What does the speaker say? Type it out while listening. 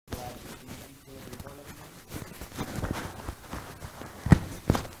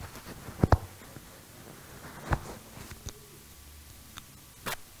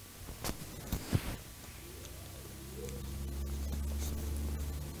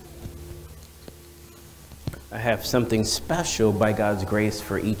I have something special by God's grace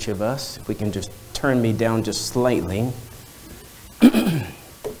for each of us. If we can just turn me down just slightly.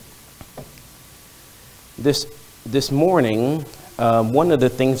 This morning, one of the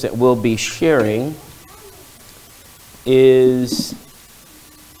things that we'll be sharing is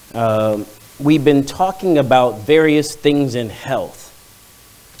we've been talking about various things in health.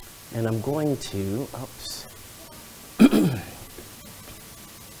 And I'm going to,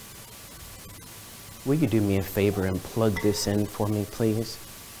 will you do me a favor and plug this in for me, please?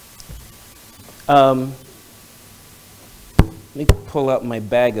 Let me pull out my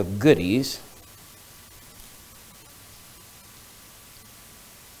bag of goodies.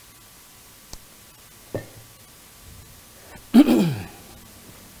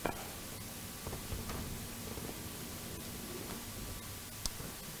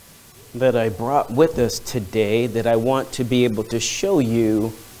 That I brought with us today, that I want to be able to show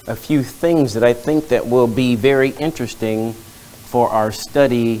you a few things that I think that will be very interesting for our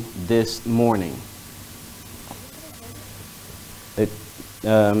study this morning.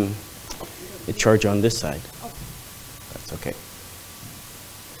 The charge on this side. That's okay.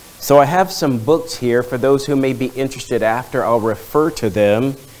 So I have some books here for those who may be interested after. I'll refer to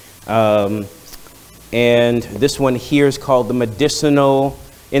them. And this one here is called the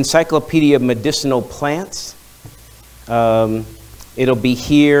Encyclopedia of Medicinal Plants. It'll be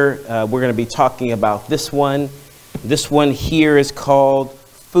here. We're going to be talking about this one. This one here is called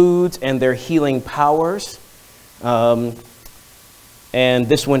Foods and Their Healing Powers. And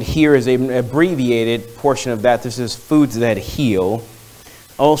this one here is an abbreviated portion of that. This is Foods That Heal.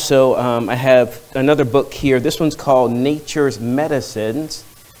 Also, I have another book here. This one's called Nature's Medicines.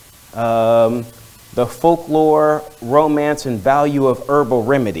 The Folklore, Romance, and Value of Herbal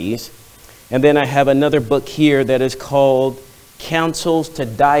Remedies. And then I have another book here that is called Counsels to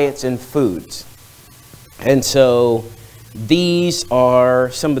Diets and Foods. And so these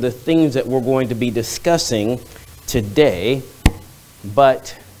are some of the things that we're going to be discussing today.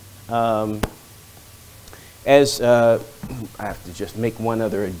 But I have to just make one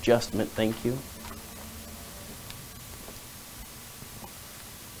other adjustment. Thank you.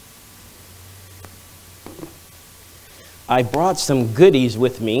 I brought some goodies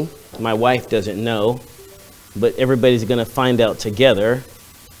with me. My wife doesn't know, but everybody's going to find out together,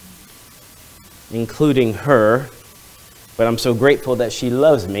 including her. But I'm so grateful that she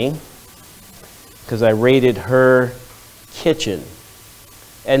loves me because I raided her kitchen.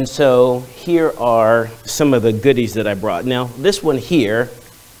 And so here are some of the goodies that I brought. Now, this one here,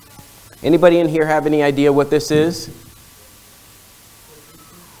 anybody in here have any idea what this is?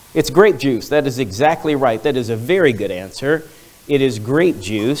 It's grape juice. That is exactly right. That is a very good answer. It is grape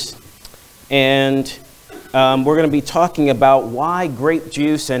juice. And we're going to be talking about why grape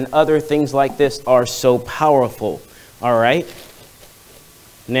juice and other things like this are so powerful. All right.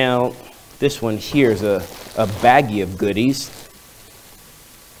 Now, this one here is a baggie of goodies.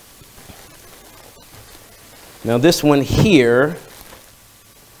 Now, this one here,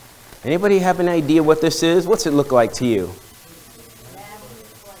 anybody have an idea what this is? What's it look like to you?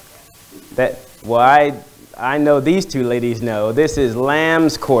 I know these two ladies know. This is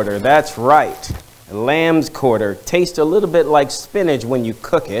lamb's quarter. That's right. Lamb's quarter. Tastes a little bit like spinach when you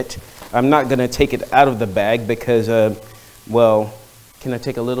cook it. I'm not going to take it out of the bag because, well, can I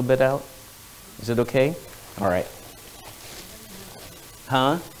take a little bit out? Is it okay? All right.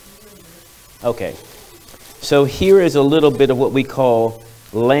 Huh? Okay. So here is a little bit of what we call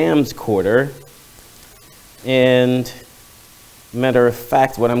lamb's quarter. And matter of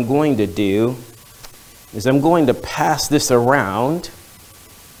fact, what I'm going to do is I'm going to pass this around.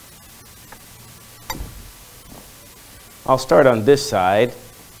 I'll start on this side.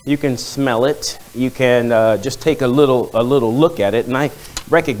 You can smell it. You can just take a little look at it. And I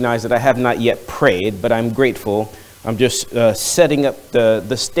recognize that I have not yet prayed, but I'm grateful. I'm just setting up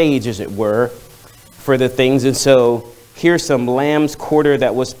the stage, as it were, for the things. And so here's some lamb's quarter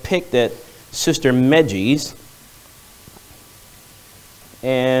that was picked at Sister Medji's.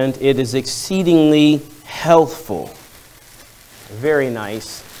 And it is exceedingly healthful. Very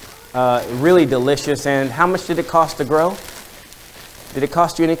nice. Really delicious. And how much did it cost to grow? Did it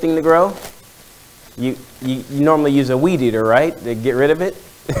cost you anything to grow? You normally use a weed eater, right? To get rid of it?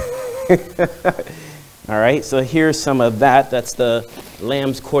 All right, so here's some of that. That's the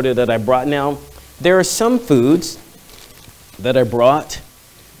lamb's quarter that I brought. Now, there are some foods that I brought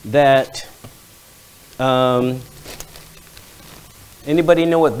that... anybody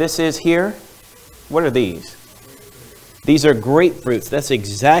know what this is here? What are these? These are grapefruits. That's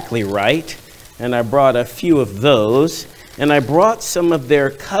exactly right. And I brought a few of those. And I brought some of their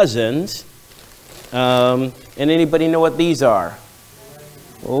cousins. And anybody know what these are?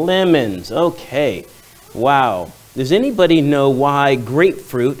 Lemons. Okay. Wow. Does anybody know why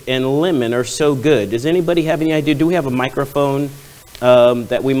grapefruit and lemon are so good? Does anybody have any idea? Do we have a microphone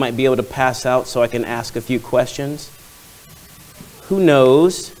that we might be able to pass out so I can ask a few questions? Who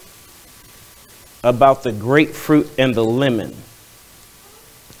knows about the grapefruit and the lemon?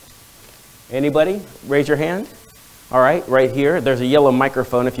 Anybody? Raise your hand. All right, right here. There's a yellow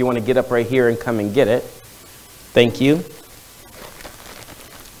microphone if you want to get up right here and come and get it. Thank you.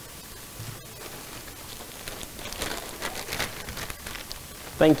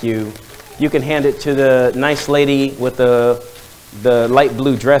 Thank you. You can hand it to the nice lady with the light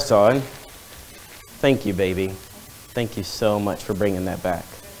blue dress on. Thank you, baby. Thank you so much for bringing that back.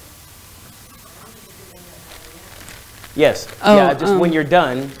 Yes. Oh, yeah, just when you're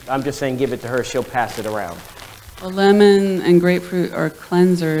done, I'm just saying give it to her. She'll pass it around. Well, lemon and grapefruit are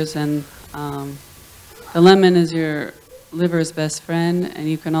cleansers, and the lemon is your liver's best friend, and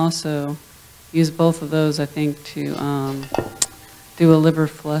you can also use both of those, I think, to do a liver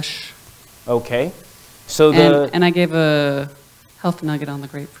flush. Okay. So and I gave a health nugget on the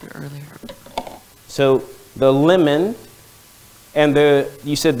grapefruit earlier. So the lemon and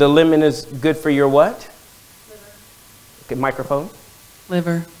you said the lemon is good for your what? Liver. Okay, microphone.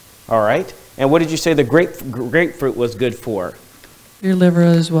 Liver. All right. And what did you say the grapefruit was good for? Your liver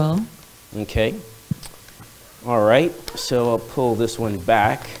as well. Okay. All right. So I'll pull this one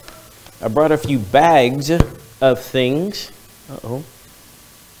back. I brought a few bags of things. Uh-oh.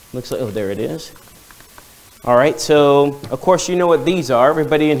 Looks like, oh, there it is. All right. So, of course, you know what these are.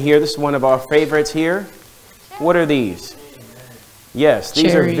 Everybody in here, this is one of our favorites here. What are these? Yes,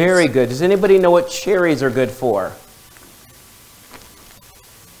 these Cherries. are very good. Does anybody know what cherries are good for?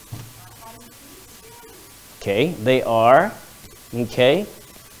 Okay, they are. Okay.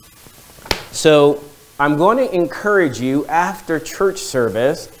 So I'm going to encourage you after church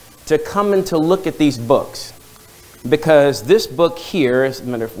service to come and to look at these books. Because this book here,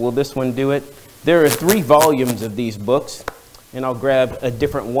 will this one do it? There are 3 volumes of these books. And I'll grab a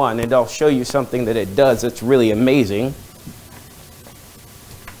different one and I'll show you something that it does that's really amazing.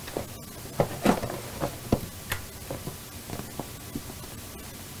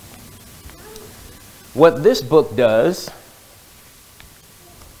 What this book does,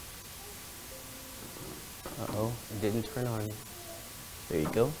 uh-oh, it didn't turn on. There you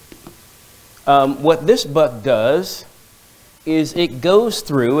go. What this book does is it goes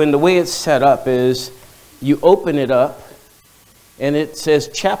through, and the way it's set up is you open it up, and it says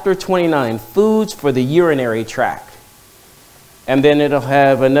Chapter 29, Foods for the Urinary Tract. And then it'll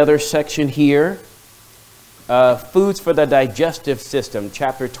have another section here, Foods for the Digestive System,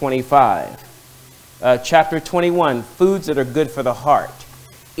 Chapter 25. Chapter 21, foods that are good for the heart.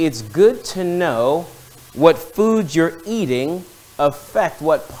 It's good to know what foods you're eating affect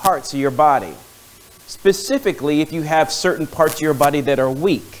what parts of your body. Specifically, if you have certain parts of your body that are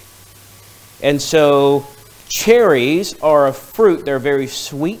weak. And so cherries are a fruit. They're very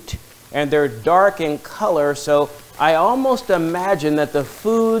sweet and they're dark in color. So I almost imagine that the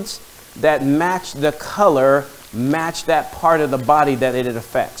foods that match the color match that part of the body that it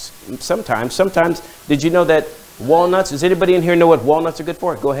affects. Sometimes, did you know that walnuts, does anybody in here know what walnuts are good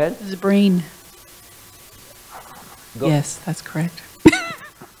for? Go ahead. This is brain. Go. Yes, that's correct.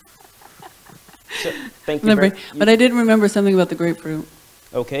 So, thank you. But I did remember something about the grapefruit.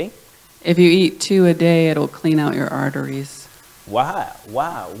 Okay. If you eat 2 a day, it'll clean out your arteries. Wow.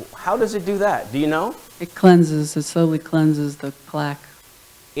 Wow. How does it do that? Do you know? It slowly cleanses the plaque.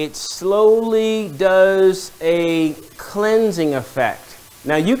 It slowly does a cleansing effect.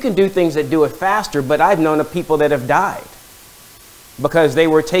 Now, you can do things that do it faster, but I've known of people that have died because they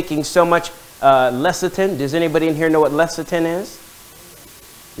were taking so much lecithin. Does anybody in here know what lecithin is?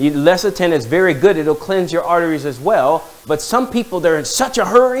 Lecithin is very good. It'll cleanse your arteries as well. But some people, they're in such a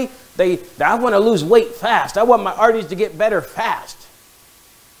hurry. I want to lose weight fast. I want my arteries to get better fast.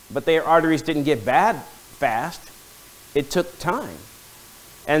 But their arteries didn't get bad fast. It took time.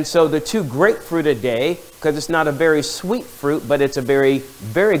 And so the 2 grapefruit a day, because it's not a very sweet fruit, but it's a very,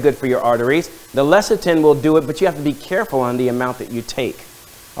 very good for your arteries. The lecithin will do it, but you have to be careful on the amount that you take.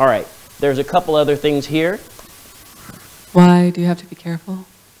 All right, there's a couple other things here. Why do you have to be careful?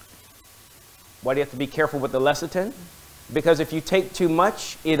 Why do you have to be careful with the lecithin? Because if you take too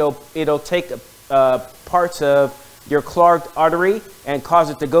much, it'll take parts of your clogged artery and cause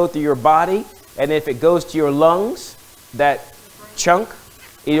it to go through your body. And if it goes to your lungs, that chunk,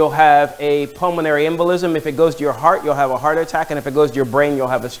 you'll have a pulmonary embolism. If it goes to your heart, you'll have a heart attack. And if it goes to your brain, you'll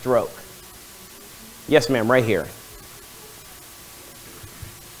have a stroke. Yes, ma'am, right here.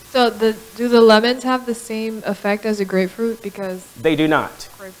 So do the lemons have the same effect as a grapefruit? Because They do not.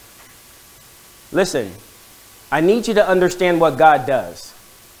 Listen, I need you to understand what God does.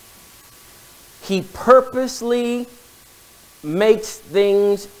 He purposely makes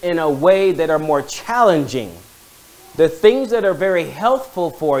things in a way that are more challenging. The things that are very healthful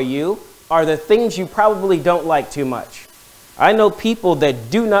for you are the things you probably don't like too much. I know people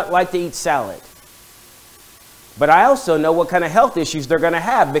that do not like to eat salad. But I also know what kind of health issues they're going to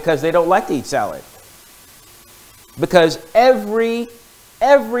have because they don't like to eat salad. Because every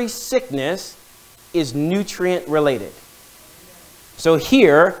sickness is nutrient related. So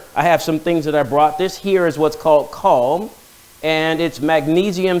here I have some things that I brought. This here is what's called Calm, and it's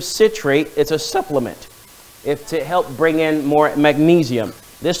magnesium citrate. It's a supplement. It's to help bring in more magnesium.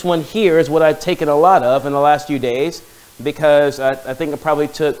 This one here is what I've taken a lot of in the last few days because I think I probably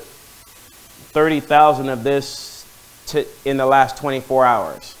took 30,000 of this in the last 24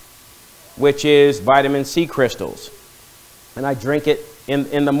 hours, which is vitamin C crystals. And I drink it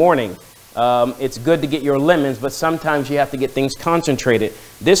in the morning. It's good to get your lemons, but sometimes you have to get things concentrated.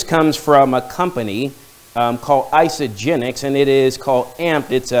 This comes from a company called Isogenics, and it is called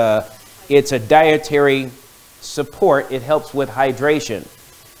AMP. It's a dietary support. It helps with hydration.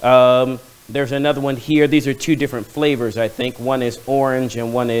 There's another one here. These are two different flavors, I think. One is orange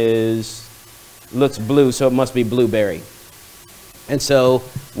and one looks blue, so it must be blueberry. And so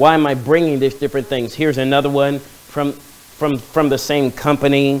why am I bringing these different things? Here's another one from the same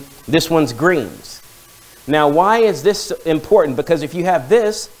company. This one's greens. Now, why is this important? Because if you have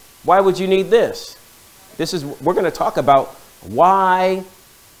this, why would you need this? We're going to talk about why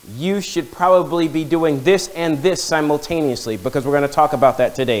you should probably be doing this and this simultaneously, because we're going to talk about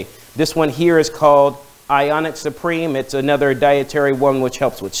that today. This one here is called Ionic Supreme. It's another dietary one which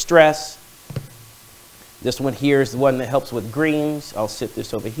helps with stress. This one here is the one that helps with greens. I'll sit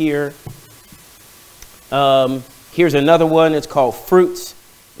this over here. Here's another one. It's called Fruits.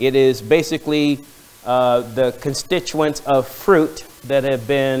 It is basically the constituents of fruit that have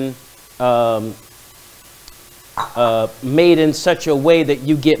been made in such a way that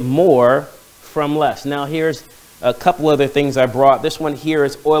you get more from less. Now here's a couple other things I brought. This one here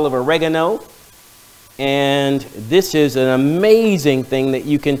is oil of oregano. And this is an amazing thing that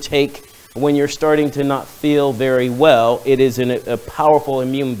you can take when you're starting to not feel very well. It is a powerful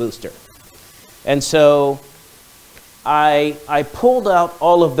immune booster. And so I pulled out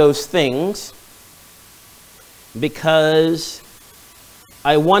all of those things because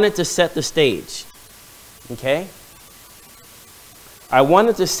I wanted to set the stage. Okay? I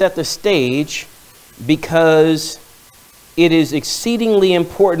wanted to set the stage because it is exceedingly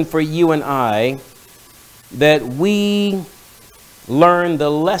important for you and I that we learn the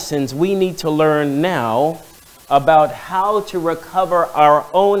lessons we need to learn now about how to recover our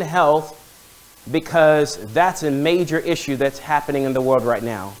own health, because that's a major issue that's happening in the world right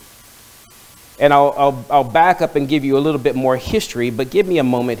now. And I'll back up and give you a little bit more history, but give me a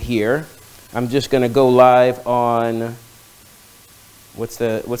moment here. I'm just going to go live on, what's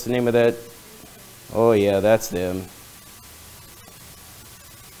the name of that? Oh yeah, that's them.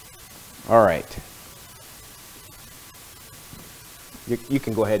 All right. You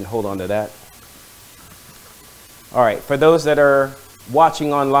can go ahead and hold on to that. All right, for those that are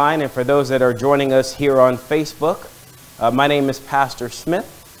watching online and for those that are joining us here on Facebook, my name is Pastor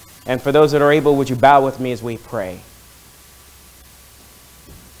Smith. And for those that are able, would you bow with me as we pray?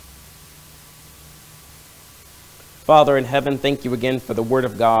 Father in heaven, thank you again for the word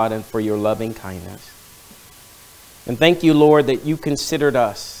of God and for your loving kindness. And thank you, Lord, that you considered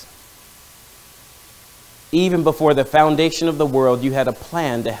us. Even before the foundation of the world, you had a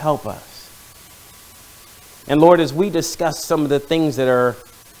plan to help us. And Lord, as we discuss some of the things that are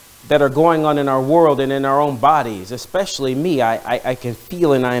going on in our world and in our own bodies, especially me, I can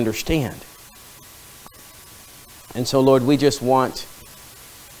feel and I understand. And so, Lord, we just want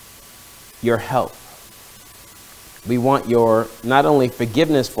your help. We want your not only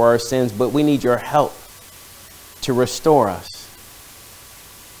forgiveness for our sins, but we need your help to restore us.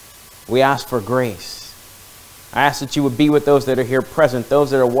 We ask for grace. I ask that you would be with those that are here present,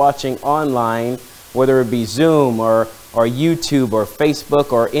 those that are watching online, whether it be Zoom or YouTube or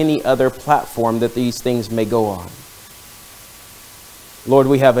Facebook or any other platform that these things may go on. Lord,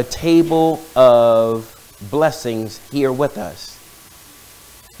 we have a table of blessings here with us,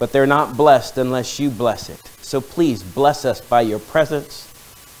 but they're not blessed unless you bless it. So please bless us by your presence.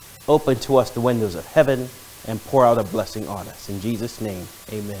 Open to us the windows of heaven and pour out a blessing on us. In Jesus' name,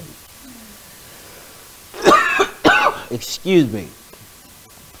 amen. Excuse me.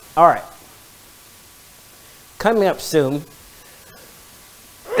 All right. Coming up soon,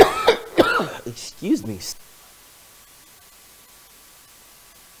 Excuse me.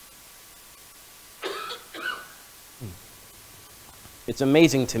 It's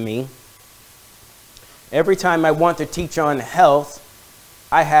amazing to me. Every time I want to teach on health,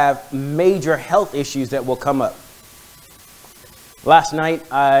 I have major health issues that will come up. Last night,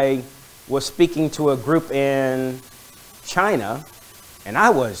 I was speaking to a group in China, and I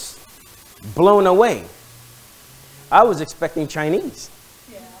was blown away. I was expecting Chinese.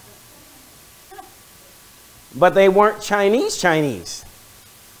 But they weren't Chinese.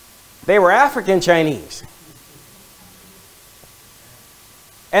 They were African Chinese.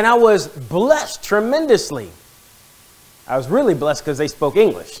 And I was blessed tremendously. I was really blessed because they spoke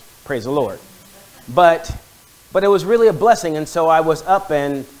English. Praise the Lord. But it was really a blessing. And so I was up,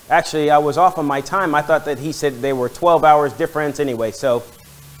 and actually I was off on my time. I thought that he said they were 12 hours difference anyway. So,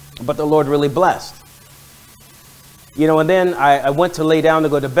 but the Lord really blessed. You know, and then I went to lay down to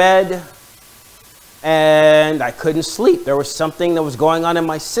go to bed, and I couldn't sleep. There was something that was going on in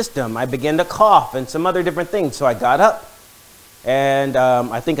my system. I began to cough and some other different things. So I got up, and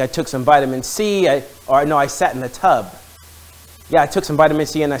I think I took some vitamin C. I sat in the tub. Yeah, I took some vitamin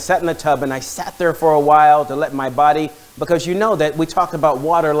C, and I sat in the tub, and I sat there for a while to let my body, because you know that we talked about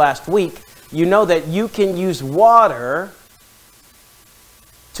water last week. You know that you can use water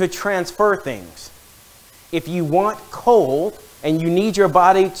to transfer things. If you want cold and you need your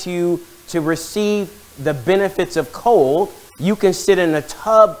body to receive the benefits of cold, you can sit in a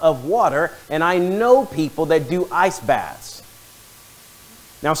tub of water. And I know people that do ice baths.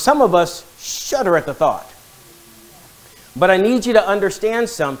 Now, some of us shudder at the thought. But I need you to understand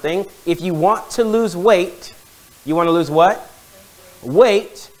something. If you want to lose weight, you want to lose what?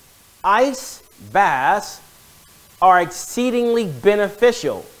 Weight. Ice baths are exceedingly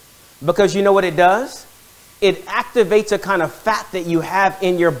beneficial, because you know what it does? It activates a kind of fat that you have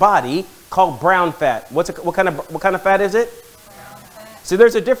in your body called brown fat. What kind of fat is it? Brown fat. So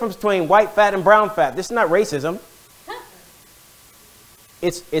there's a difference between white fat and brown fat. This is not racism.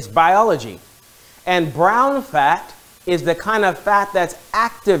 It's biology. And brown fat is the kind of fat that's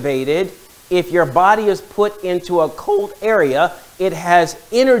activated if your body is put into a cold area. It has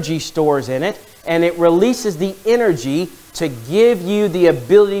energy stores in it, and it releases the energy to give you the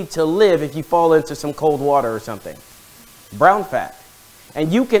ability to live if you fall into some cold water or something. Brown fat.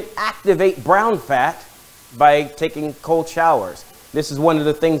 And you can activate brown fat by taking cold showers. This is one of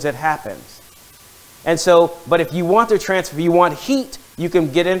the things that happens. And so, but if you want to transfer, if you want heat, you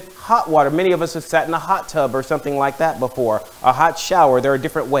can get in hot water. Many of us have sat in a hot tub or something like that before. A hot shower. There are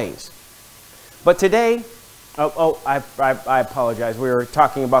different ways. But today, I apologize. We were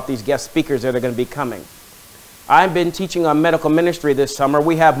talking about these guest speakers that are going to be coming. I've been teaching on medical ministry this summer.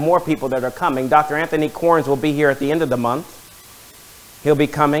 We have more people that are coming. Dr. Anthony Corns will be here at the end of the month. He'll be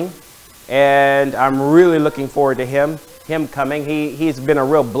coming, and I'm really looking forward to him coming. He's been a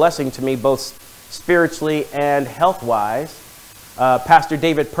real blessing to me, both spiritually and health-wise. Pastor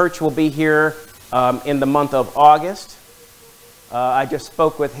David Perch will be here in the month of August. I just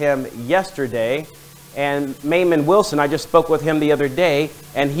spoke with him yesterday. And Mayman Wilson, I just spoke with him the other day,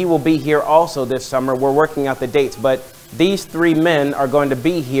 and he will be here also this summer. We're working out the dates, but these three men are going to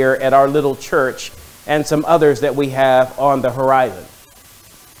be here at our little church, and some others that we have on the horizon.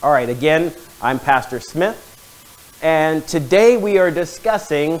 All right, again, I'm Pastor Smith, and today we are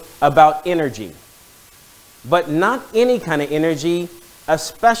discussing about energy. But not any kind of energy, a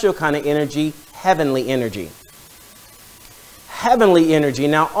special kind of energy, heavenly energy. Heavenly energy.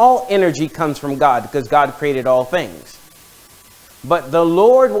 Now, all energy comes from God, because God created all things. But the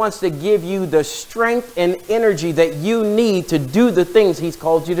Lord wants to give you the strength and energy that you need to do the things He's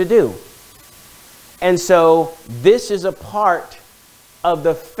called you to do. And so this is a part of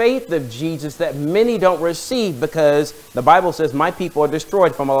the faith of Jesus that many don't receive, because the Bible says, my people are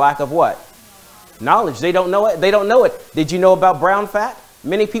destroyed from a lack of what? Knowledge. They don't know it. They don't know it. Did you know about brown fat?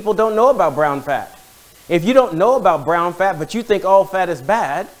 Many people don't know about brown fat. If you don't know about brown fat, but you think all fat is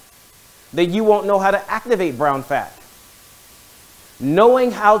bad, then you won't know how to activate brown fat.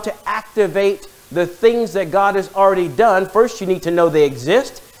 Knowing how to activate the things that God has already done, first you need to know they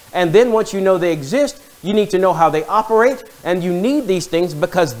exist. And then once you know they exist, you need to know how they operate. And you need these things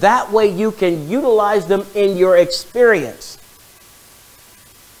because that way you can utilize them in your experience.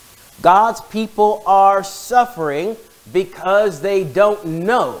 God's people are suffering because they don't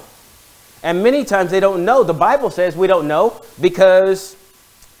know. And many times they don't know. The Bible says we don't know because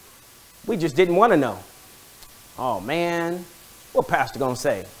we just didn't want to know. Oh, man. What pastor going to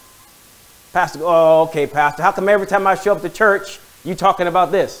say? Pastor, oh, okay, pastor. How come every time I show up to church, you talking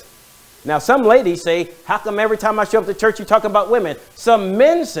about this? Now, some ladies say, how come every time I show up to church, you talk about women? Some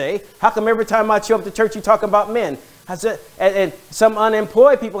men say, how come every time I show up to church, you talk about men? And some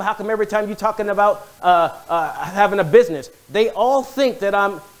unemployed people, how come every time you're talking about having a business? They all think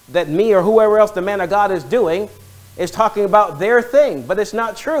that me or whoever else the man of God is doing is talking about their thing, but it's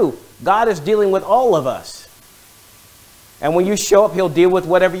not true. God is dealing with all of us. And when you show up, he'll deal with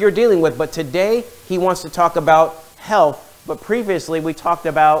whatever you're dealing with. But today, he wants to talk about health. But previously,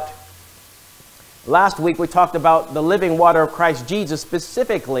 last week, we talked about the living water of Christ Jesus,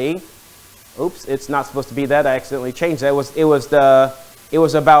 specifically. Oops, it's not supposed to be that. I accidentally changed that. It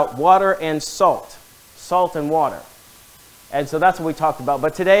was about water and salt and water. And so that's what we talked about.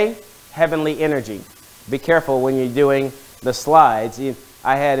 But today, heavenly energy. Be careful when you're doing the slides.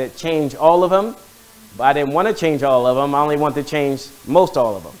 I had it change all of them, but I didn't want to change all of them. I only want to change most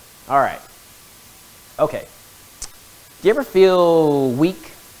all of them. All right. Okay. Do you ever feel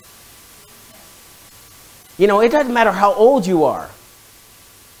weak? You know, it doesn't matter how old you are.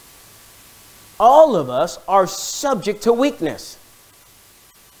 All of us are subject to weakness.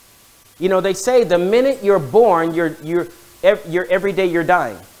 You know, they say the minute you're born, every day you're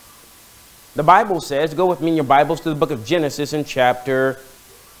dying. The Bible says, go with me in your Bibles to the book of Genesis in chapter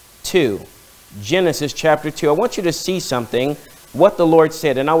 2. Genesis chapter 2. I want you to see something, what the Lord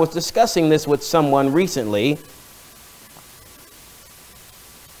said. And I was discussing this with someone recently.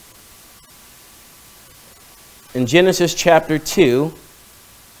 In Genesis chapter 2.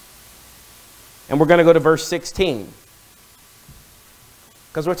 And we're going to go to verse 16.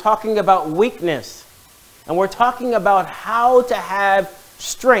 Because we're talking about weakness. And we're talking about how to have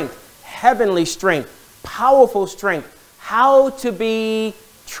strength. Heavenly strength, powerful strength, how to be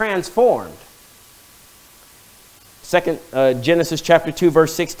transformed. Genesis chapter 2,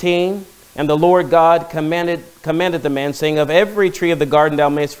 verse 16. And the Lord God commanded the man, saying, of every tree of the garden thou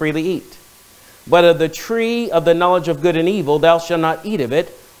mayest freely eat. But of the tree of the knowledge of good and evil thou shalt not eat of it.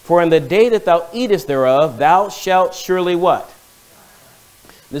 For in the day that thou eatest thereof, thou shalt surely what?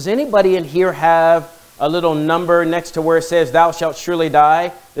 Does anybody in here have a little number next to where it says, thou shalt surely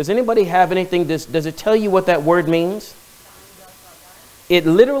die? Does anybody have anything? Does it tell you what that word means? It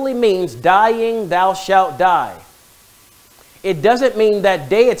literally means dying, thou shalt die. It doesn't mean that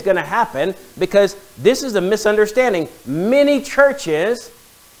day it's going to happen, because this is a misunderstanding. Many churches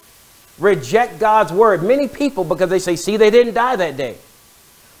reject God's word. Many people, because they say, see, they didn't die that day.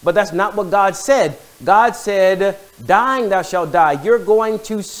 But that's not what God said. God said, dying, thou shalt die. You're going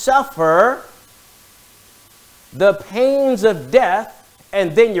to suffer the pains of death,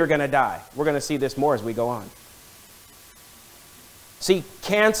 and then you're going to die. We're going to see this more as we go on. See,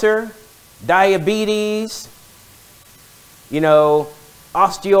 cancer, diabetes,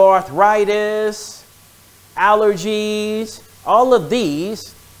 osteoarthritis, allergies, all of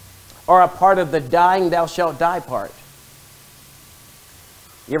these are a part of the dying thou shalt die part.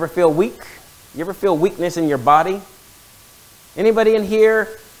 You ever feel weak? You ever feel weakness in your body? Anybody in here,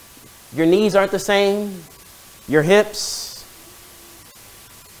 your knees aren't the same? Your hips,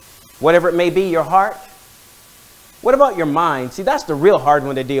 whatever it may be, your heart. What about your mind? See, that's the real hard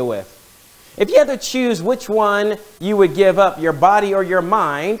one to deal with. If you had to choose which one you would give up, your body or your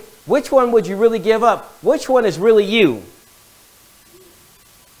mind, which one would you really give up? Which one is really you?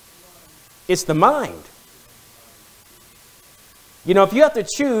 It's the mind. You know, if you have to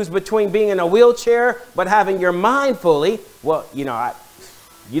choose between being in a wheelchair but having your mind fully, well, you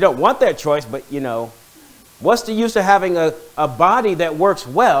don't want that choice, but, what's the use of having a body that works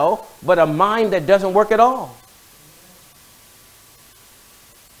well, but a mind that doesn't work at all?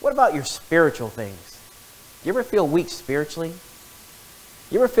 What about your spiritual things? You ever feel weak spiritually?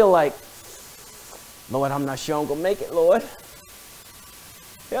 You ever feel like, Lord, I'm not sure I'm going to make it, Lord.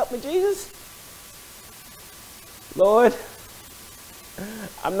 Help me, Jesus. Lord,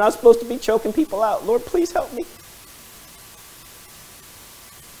 I'm not supposed to be choking people out. Lord, please help me.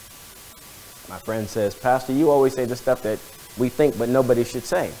 My friend says, Pastor, you always say the stuff that we think but nobody should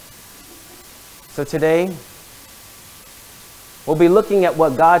say. So today, we'll be looking at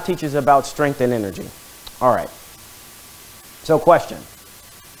what God teaches about strength and energy. All right. So question.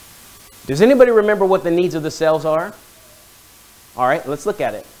 Does anybody remember what the needs of the cells are? All right, let's look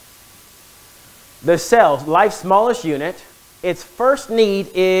at it. The cells, life's smallest unit, its first need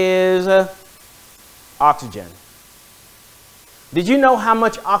is oxygen. Did you know how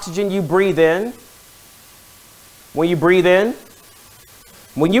much oxygen you breathe in? When you breathe in?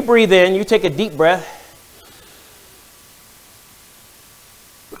 When you breathe in, you take a deep breath.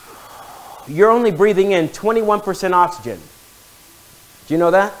 You're only breathing in 21% oxygen. Do you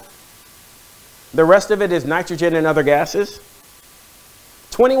know that? The rest of it is nitrogen and other gases.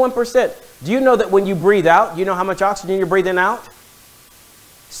 21%. Do you know that when you breathe out, you know how much oxygen you're breathing out?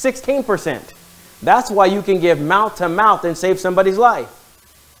 16%. That's why you can give mouth to mouth and save somebody's life.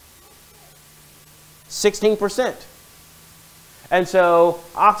 16%. And so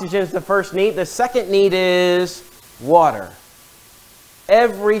oxygen is the first need. The second need is water.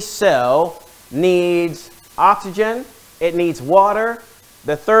 Every cell needs oxygen. It needs water.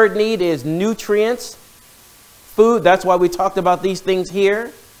 The third need is nutrients. Food. That's why we talked about these things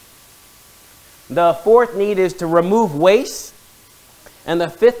here. The fourth need is to remove waste. And the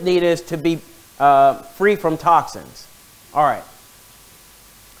fifth need is to be free from toxins. All right.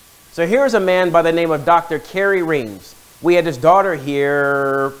 So here's a man by the name of Dr. Kerry Reams. We had his daughter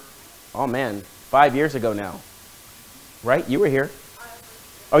here, oh man, 5 years ago now. Right? You were here.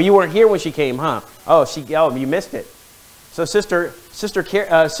 Oh, you weren't here when she came, huh? Oh, you missed it. So Sister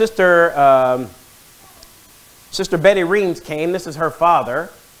Betty Reams came. This is her father.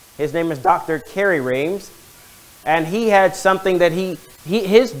 His name is Dr. Kerry Reams. And he had something that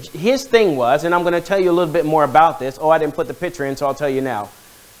his thing was, and I'm going to tell you a little bit more about this. Oh, I didn't put the picture in, so I'll tell you now.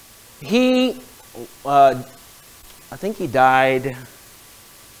 I think he died,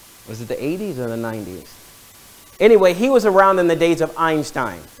 was it the 80s or the 90s? Anyway, he was around in the days of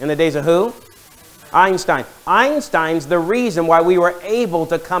Einstein. In the days of who? Einstein. Einstein's the reason why we were able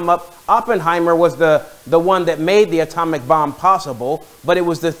to come up. Oppenheimer was the one that made the atomic bomb possible, but it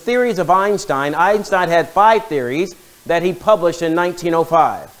was the theories of Einstein. Einstein had 5 theories that he published in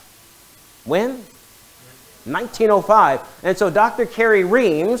 1905. When? 1905. And so Dr. Kerry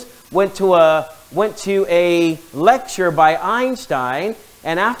Reams went to a lecture by Einstein,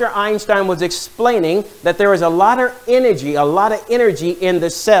 and after Einstein was explaining that there is a lot of energy in the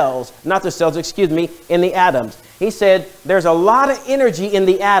cells, not the cells, excuse me, in the atoms. He said there's a lot of energy in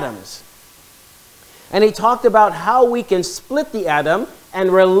the atoms. And he talked about how we can split the atom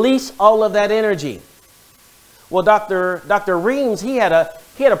and release all of that energy. Well, Dr. Reams, he had a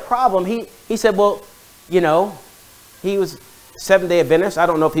problem. He said, well, you know, he was Seventh-day Adventist. I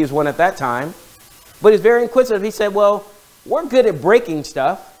don't know if he was one at that time. But he's very inquisitive. He said, well, we're good at breaking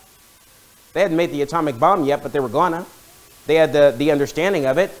stuff. They hadn't made the atomic bomb yet, but they were gonna. They had the understanding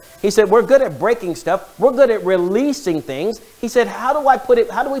of it. He said, we're good at breaking stuff. We're good at releasing things. He said, how do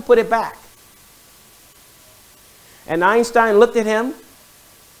we put it back? And Einstein looked at him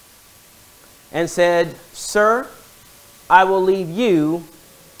and said, sir, I will leave you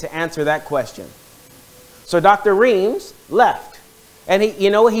to answer that question. So Dr. Reams left. And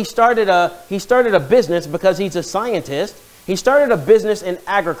he started a business because he's a scientist. He started a business in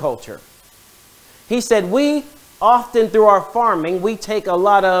agriculture. He said, we often through our farming, we take a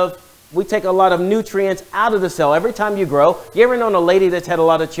lot of nutrients out of the cell. Every time you grow, you ever known a lady that's had a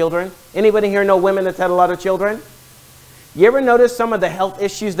lot of children? Anybody here know women that's had a lot of children? You ever notice some of the health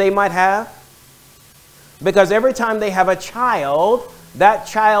issues they might have? Because every time they have a child, that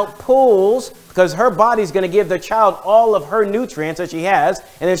child pulls, because her body's going to give the child all of her nutrients that she has.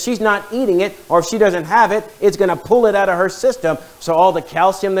 And if she's not eating it, or if she doesn't have it, it's going to pull it out of her system. So all the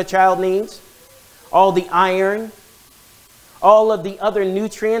calcium the child needs, all the iron, all of the other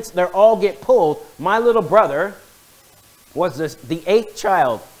nutrients, they all get pulled. My little brother was the 8th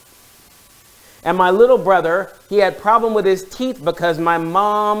child. And my little brother, he had problem with his teeth because my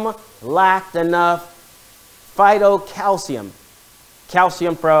mom lacked enough phytocalcium.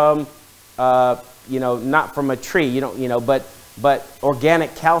 Calcium from, not from a tree, but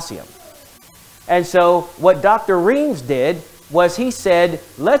organic calcium. And so what Dr. Reams did was he said,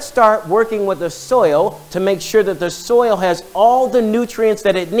 let's start working with the soil to make sure that the soil has all the nutrients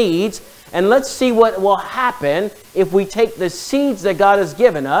that it needs. And let's see what will happen if we take the seeds that God has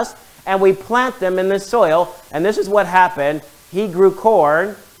given us and we plant them in the soil. And this is what happened. He grew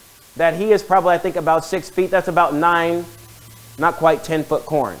corn that he is probably, I think, about 6 feet. That's about 9, not quite 10-foot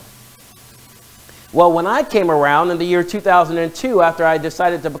corn. Well, when I came around in the year 2002, after I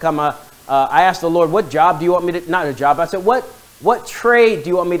decided to become I asked the Lord, what job do you want me to, not a job, I said, what trade do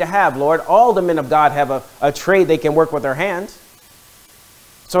you want me to have, Lord? All the men of God have a trade they can work with their hands.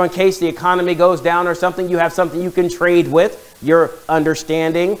 So in case the economy goes down or something, you have something you can trade with, your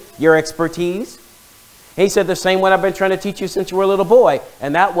understanding, your expertise. He said the same one I've been trying to teach you since you were a little boy.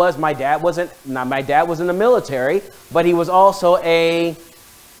 And that was my dad was in the military, but he was also a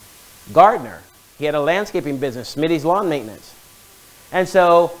gardener. He had a landscaping business, Smitty's Lawn Maintenance. And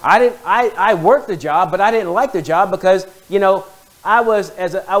so I worked the job, but I didn't like the job because, I was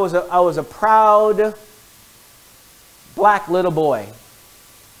a proud black little boy.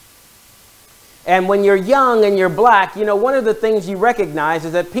 And when you're young and you're black, one of the things you recognize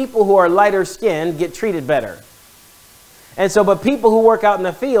is that people who are lighter skinned get treated better. And so, but people who work out in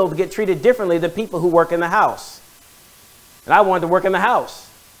the field get treated differently than people who work in the house. And I wanted to work in the house.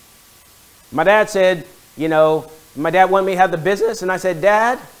 My dad said, you know, my dad wanted me to have the business. And I said,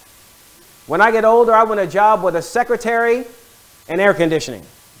 Dad, when I get older, I want a job with a secretary and air conditioning.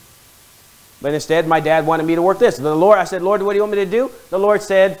 But instead, my dad wanted me to work this. I said, Lord, what do you want me to do? The Lord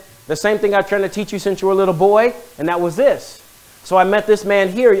said, the same thing I've tried to teach you since you were a little boy, and that was this. So I met this man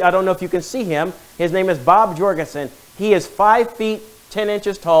here. I don't know if you can see him. His name is Bob Jorgensen. He is 5 feet, 10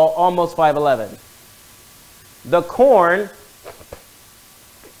 inches tall, almost 5'11". The corn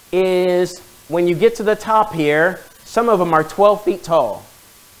is, when you get to the top here, some of them are 12 feet tall.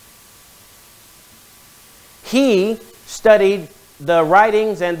 He studied the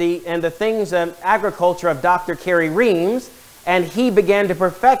writings and the things in agriculture of Dr. Kerry Reams, and he began to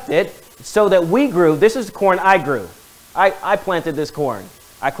perfect it so that we grew. This is the corn I grew. I planted this corn.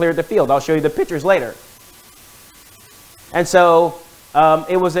 I cleared the field. I'll show you the pictures later. And so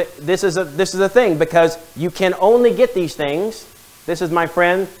this is a thing, because you can only get these things. This is my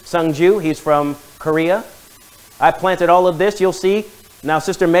friend Sung Ju. He's from Korea. I planted all of this. You'll see. Now,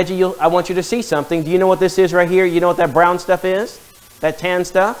 Sister Meji, I want you to see something. Do you know what this is right here? You know what that brown stuff is? That tan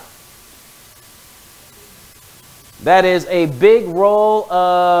stuff? That is a big roll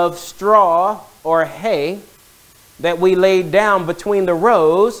of straw or hay that we laid down between the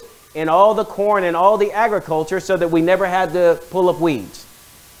rows in all the corn and all the agriculture, so that we never had to pull up weeds.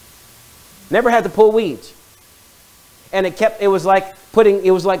 Never had to pull weeds. And it was like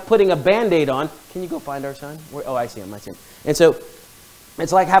putting a Band-Aid on. Can you go find our son? Oh, I see him. I see him. And so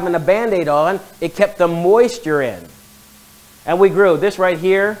it's like having a Band-Aid on. It kept the moisture in. And we grew this right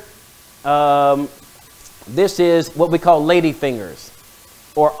here. This is what we call ladyfingers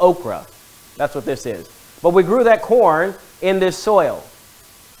or okra. That's what this is. But we grew that corn in this soil.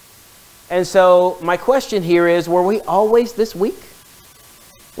 And so my question here is, were we always this weak?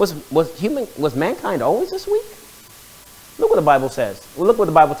 Was mankind always this weak? Look what the Bible says. Well, look what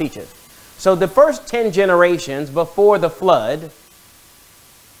the Bible teaches. So the first 10 generations before the flood,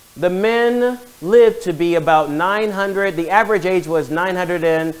 the men lived to be about 900. The average age was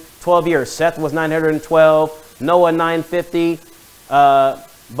 912 years. Seth was 912, Noah 950.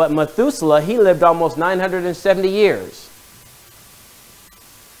 But Methuselah, he lived almost 970 years.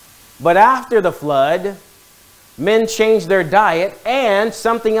 But after the flood, men changed their diet, and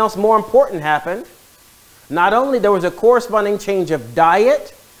something else more important happened. Not only there was a corresponding change of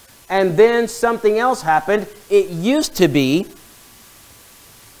diet, and then something else happened. It used to be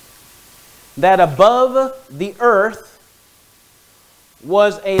that above the earth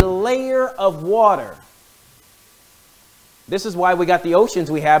was a layer of water. This is why we got the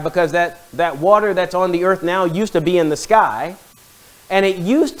oceans we have, because that water that's on the earth now used to be in the sky. And it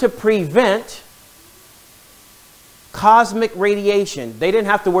used to prevent cosmic radiation. They didn't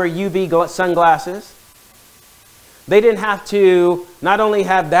have to wear UV sunglasses. They didn't have to not only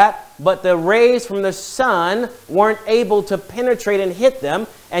have that, but the rays from the sun weren't able to penetrate and hit them.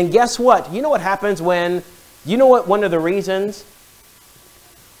 And guess what? You know what happens when, you know what one of the reasons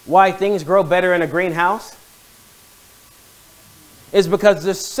why things grow better in a greenhouse? Is because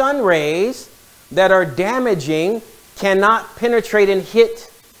the sun rays that are damaging cannot penetrate and hit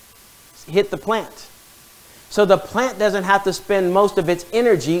the plant. So the plant doesn't have to spend most of its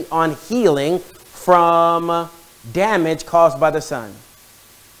energy on healing from damage caused by the sun.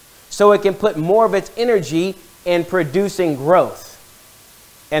 So it can put more of its energy in producing growth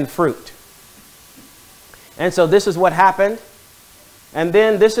and fruit. And so this is what happened. And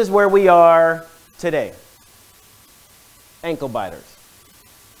then this is where we are today. Ankle biters.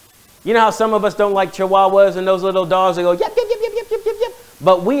 You know how some of us don't like chihuahuas and those little dogs that go yep, yep, yep, yep, yep, yep, yep, yep.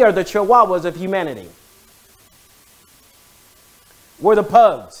 But we are the chihuahuas of humanity. We're the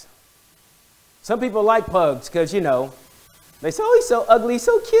pugs. Some people like pugs because, you know, they say, oh, he's so ugly,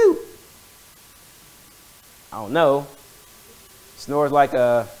 so cute. I don't know. Snores like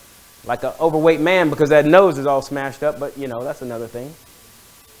a overweight man because that nose is all smashed up, but, you know, that's another thing.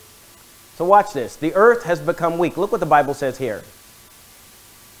 So watch this. The earth has become weak. Look what the Bible says here.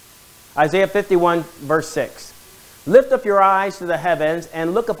 Isaiah 51, verse 6. Lift up your eyes to the heavens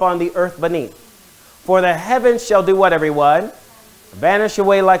and look upon the earth beneath. For the heavens shall do what, everyone? Vanish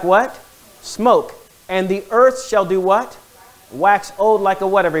away like what? Smoke. And the earth shall do what? Wax old like a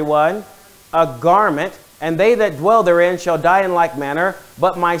what, everyone? A garment. And they that dwell therein shall die in like manner.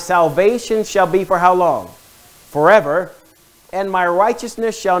 But my salvation shall be for how long? Forever. And my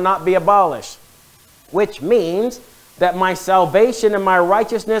righteousness shall not be abolished. Which means that my salvation and my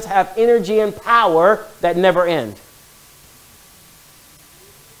righteousness have energy and power that never end.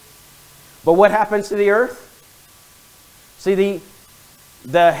 But what happens to the earth? See,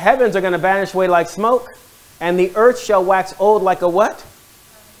 the heavens are going to vanish away like smoke, and the earth shall wax old like a what?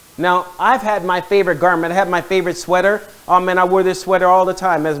 Now, I've had my favorite garment. I had my favorite sweater. Oh, man, I wore this sweater all the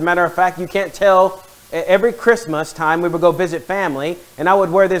time. As a matter of fact, you can't tell. Every Christmas time, we would go visit family, and I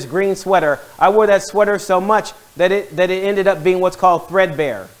would wear this green sweater. I wore that sweater so much that it ended up being what's called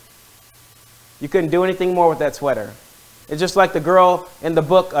threadbare. You couldn't do anything more with that sweater. It's just like the girl in the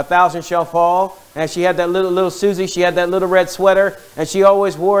book, A Thousand Shall Fall. And she had that little Susie. She had that little red sweater. And she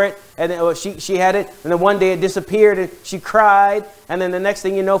always wore it. And she had it. And then one day it disappeared. And she cried. And then the next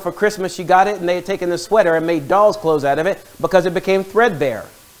thing you know, for Christmas, she got it. And they had taken the sweater and made doll's clothes out of it because it became threadbare.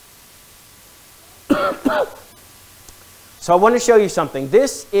 So I want to show you something.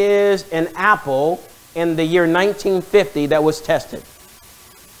 This is an apple in the year 1950 that was tested.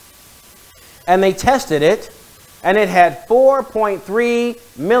 And they tested it. And it had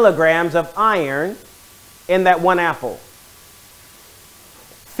 4.3 milligrams of iron in that one apple.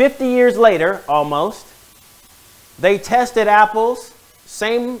 50 years later, almost, they tested apples,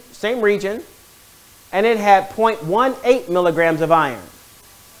 same region, and it had 0.18 milligrams of iron.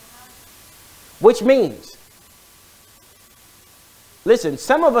 Which means, listen,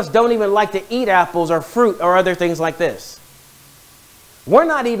 some of us don't even like to eat apples or fruit or other things like this. We're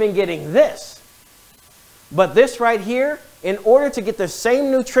not even getting this. But this right here, in order to get the same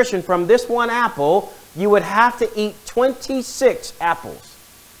nutrition from this one apple, you would have to eat 26 apples.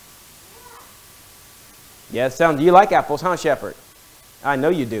 Yeah, it sounds, you like apples, huh, Shepherd? I know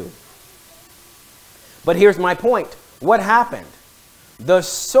you do. But here's my point. What happened? The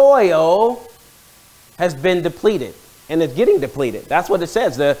soil has been depleted, and it's getting depleted. That's what it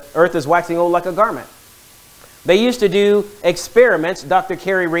says. The earth is waxing old like a garment. They used to do experiments. Dr.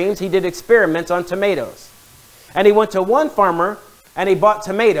 Kerry Reams, he did experiments on tomatoes. And he went to one farmer and he bought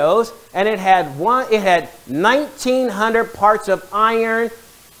tomatoes, and it had 1,900 parts of iron,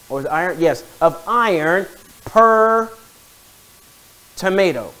 or was it iron? Yes, of iron per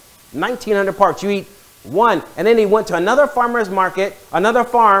tomato. 1,900 parts. You eat one. And then he went to another farmer's market, another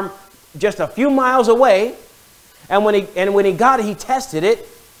farm just a few miles away, and when he got it, he tested it.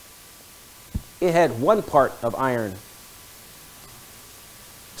 It had 1 part of iron.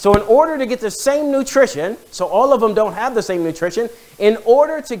 So in order to get the same nutrition, so all of them don't have the same nutrition, in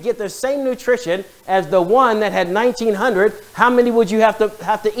order to get the same nutrition as the one that had 1,900, how many would you have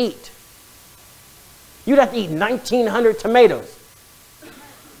to eat? You'd have to eat 1,900 tomatoes.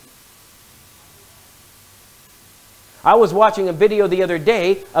 I was watching a video the other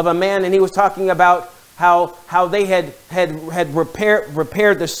day of a man, and he was talking about how they had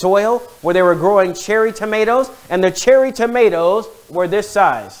repaired the soil where they were growing cherry tomatoes, and the cherry tomatoes were this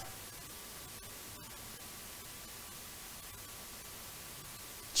size.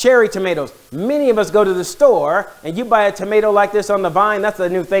 Cherry tomatoes. Many of us go to the store and you buy a tomato like this on the vine. That's the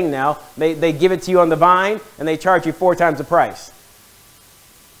new thing now. They give it to you on the vine and they charge you 4 times the price.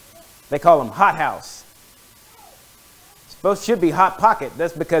 They call them Hot House. Both should be Hot Pocket.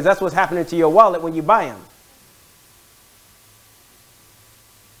 That's because that's what's happening to your wallet when you buy them.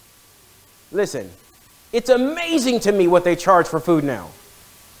 Listen, it's amazing to me what they charge for food now.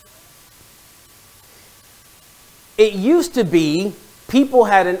 It used to be people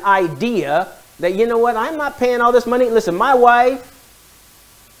had an idea that, you know what, I'm not paying all this money. Listen, my wife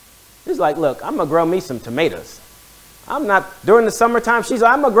is like, look, I'm going to grow me some tomatoes. I'm not, during the summertime, she's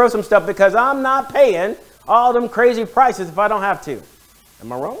like, I'm going to grow some stuff because I'm not paying all them crazy prices if I don't have to.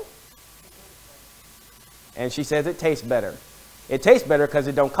 Am I wrong? And she says it tastes better. It tastes better because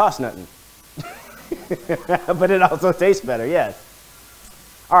it don't cost nothing. But it also tastes better, yes.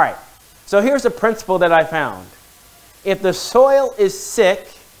 All right. So here's a principle that I found. If the soil is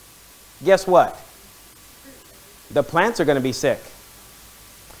sick, guess what? The plants are going to be sick.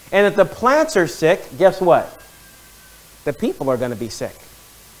 And if the plants are sick, guess what? The people are going to be sick.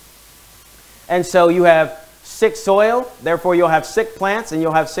 And so you have sick soil, therefore you'll have sick plants and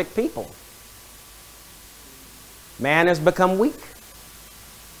you'll have sick people. Man has become weak.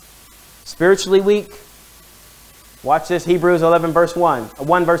 Spiritually weak. Watch this, Hebrews 11 verse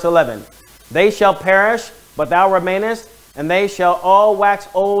 1 verse 11. They shall perish, but thou remainest, and they shall all wax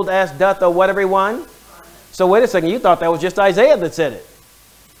old as doth the what, everyone? So wait a second, you thought that was just Isaiah that said it.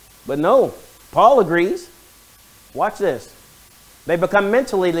 But no, Paul agrees. Watch this. They become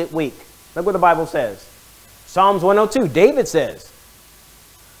mentally weak. Look what the Bible says. Psalms 102, David says,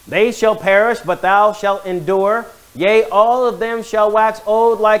 they shall perish, but thou shalt endure. Yea, all of them shall wax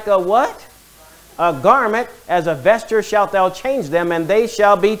old like a what? A garment. As a vesture shalt thou change them, and they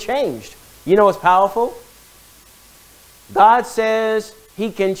shall be changed. You know what's powerful? God says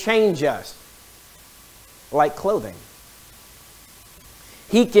he can change us like clothing.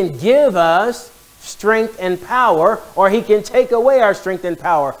 He can give us strength and power, or he can take away our strength and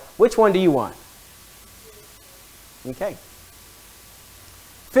power. Which one do you want? Okay.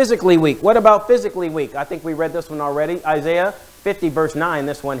 Physically weak. What about physically weak? I think we read this one already. Isaiah 50 verse 9,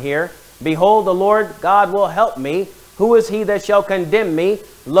 this one here. Behold, the Lord God will help me. Who is he that shall condemn me?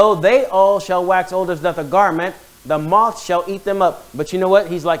 Lo, they all shall wax old as doth a garment. The moth shall eat them up. But you know what?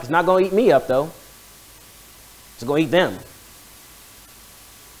 He's like, it's not going to eat me up, though. It's going to eat them.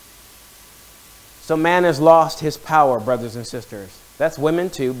 So man has lost his power, brothers and sisters. That's women,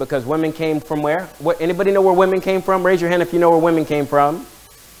 too, because women came from where? Anybody know where women came from? Raise your hand if you know where women came from.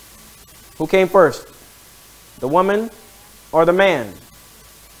 Who came first? The woman or the man?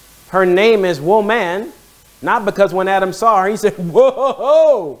 Her name is woman, not because when Adam saw her, he said,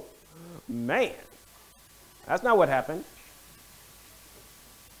 whoa, man. That's not what happened.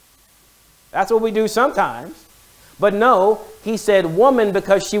 That's what we do sometimes. But no, he said woman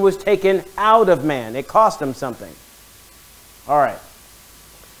because she was taken out of man. It cost him something. All right.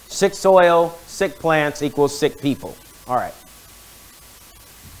 Sick soil, sick plants equals sick people. All right.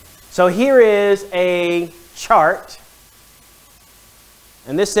 So here is a chart.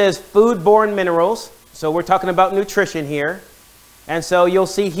 And this says foodborne minerals. So we're talking about nutrition here. And so you'll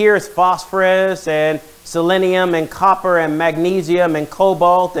see here is phosphorus and selenium and copper and magnesium and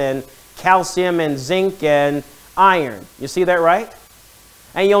cobalt and calcium and zinc and iron. You see that, right?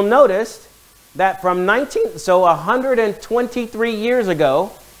 And you'll notice that from 123 years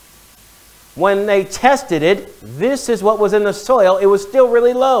ago, when they tested it, this is what was in the soil. It was still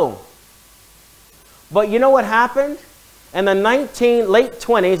really low. But you know what happened? In the late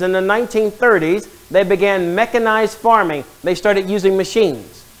 20s and the 1930s, they began mechanized farming. They started using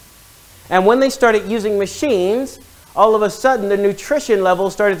machines. And when they started using machines, all of a sudden the nutrition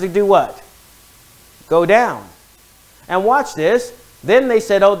levels started to do what? Go down. And watch this. Then they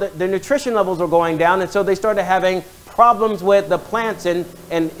said, oh, the nutrition levels are going down. And so they started having problems with the plants and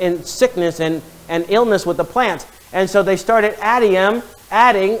sickness and illness with the plants. And so they started adding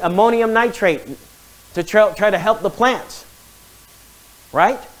ammonium nitrate to try to help the plants.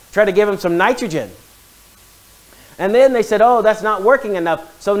 Right? Try to give them some nitrogen. And then they said, oh, that's not working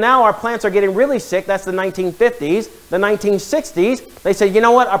enough. So now our plants are getting really sick. That's the 1950s. The 1960s, they said, you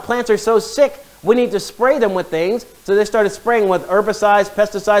know what? Our plants are so sick, we need to spray them with things. So they started spraying with herbicides,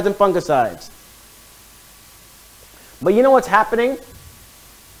 pesticides, and fungicides. But you know what's happening?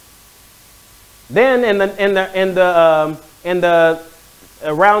 Then in the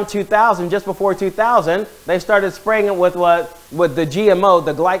around 2000, just before 2000, they started spraying it with the GMO,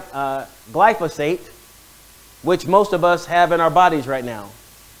 the glyphosate, which most of us have in our bodies right now.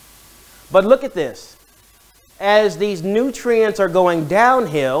 But look at this. As these nutrients are going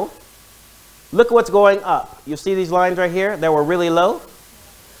downhill, look at what's going up. You see these lines right here that were really low?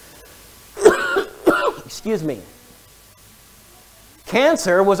 Excuse me.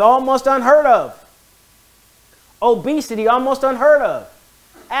 Cancer was almost unheard of. Obesity almost unheard of.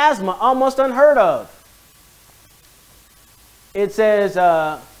 Asthma almost unheard of. It says,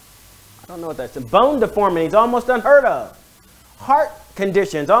 I don't know what that says. Bone deformities almost unheard of. Heart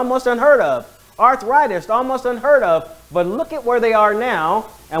conditions almost unheard of. Arthritis almost unheard of. But look at where they are now,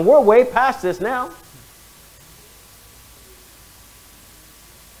 and we're way past this now.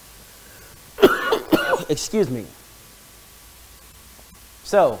 Excuse me.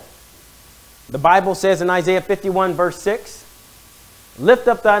 So, the Bible says in Isaiah 51 verse 6, lift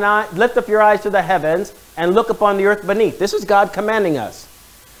up your eyes to the heavens and look upon the earth beneath. This is God commanding us.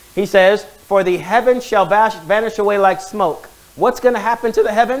 He says, for the heavens shall vanish away like smoke. What's going to happen to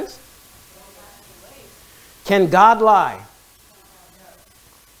the heavens? Can God lie?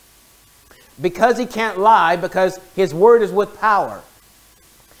 Because he can't lie, because his word is with power.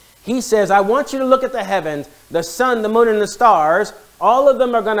 He says, I want you to look at the heavens, the sun, the moon, and the stars. All of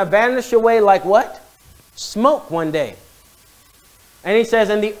them are going to vanish away like what? Smoke one day. And he says,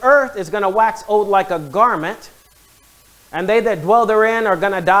 and the earth is going to wax old like a garment. And they that dwell therein are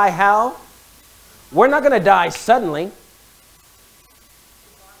going to die how? We're not going to die suddenly.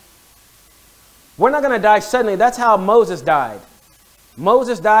 We're not going to die suddenly. That's how Moses died.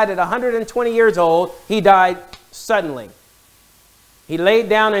 Moses died at 120 years old. He died suddenly. He laid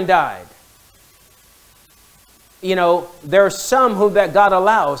down and died. You know, there are some who that God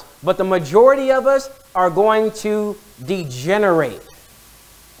allows, but the majority of us are going to degenerate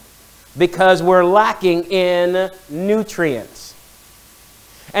because we're lacking in nutrients.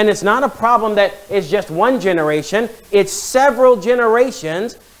 And it's not a problem that it's just one generation. It's several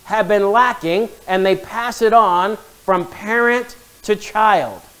generations have been lacking, and they pass it on from parent to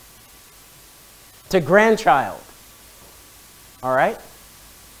child to grandchild. All right?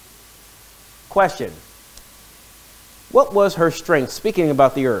 Question. What was her strength? Speaking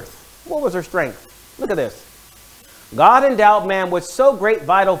about the earth, what was her strength? Look at this. God endowed man with so great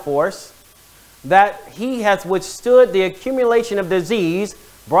vital force that he has withstood the accumulation of disease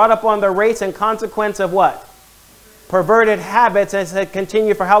brought upon the race and consequence of what? Perverted habits, as had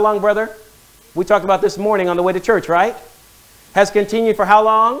continued for how long, brother? We talked about this morning on the way to church, right? Has continued for how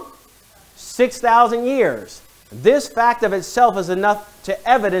long? 6,000 years. This fact of itself is enough to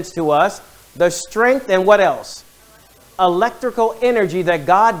evidence to us the strength and what else? Electrical energy that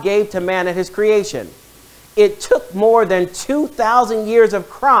God gave to man at his creation. It took more than 2,000 years of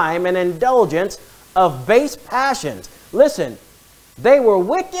crime and indulgence of base passions. Listen, they were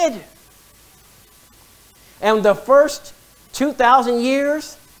wicked. And the first 2,000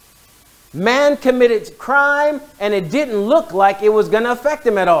 years, man committed crime and it didn't look like it was going to affect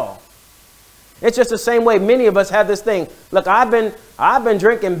him at all. It's just the same way many of us have this thing. Look, I've been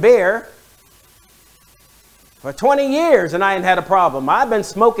drinking beer for 20 years and I ain't had a problem. I've been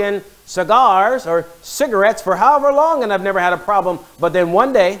smoking cigars or cigarettes for however long and I've never had a problem. But then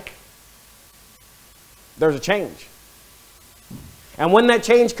one day, there's a change. And when that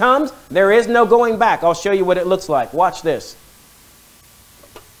change comes, there is no going back. I'll show you what it looks like. Watch this.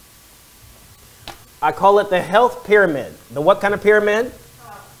 I call it the health pyramid. The what kind of pyramid?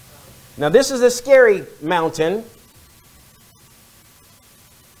 Now this is a scary mountain.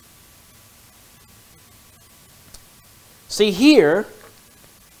 See here,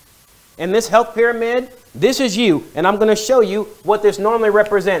 in this health pyramid, this is you. And I'm going to show you what this normally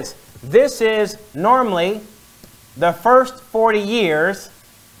represents. This is normally the first 40 years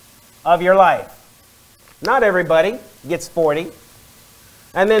of your life. Not everybody gets 40.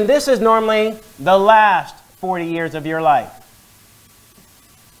 And then this is normally the last 40 years of your life.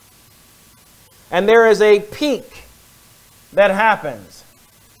 And there is a peak that happens.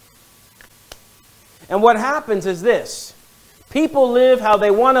 And what happens is this. People live how they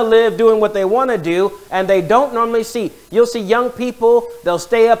want to live, doing what they want to do, and they don't normally see. You'll see young people, they'll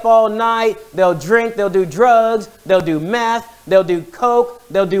stay up all night, they'll drink, they'll do drugs, they'll do meth, they'll do coke,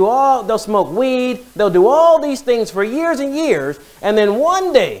 they'll smoke weed, they'll do all these things for years and years, and then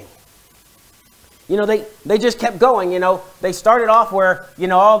one day, you know, they just kept going, you know. They started off where, you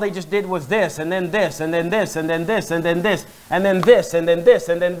know, all they just did was this, and then this, and then this, and then this, and then this, and then this, and then this,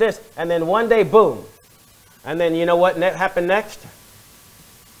 and then this, and then one day, boom. And then you know what happened next?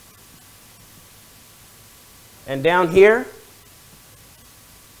 And down here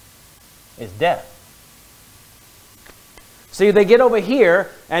is death. See, they get over here,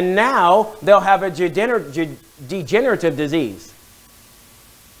 and now they'll have a degenerative disease.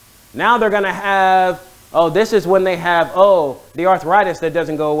 Now they're going to have, this is when they have, the arthritis that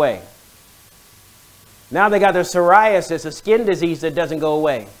doesn't go away. Now they got their psoriasis, a skin disease that doesn't go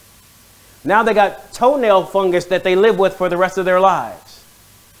away. Now they got toenail fungus that they live with for the rest of their lives.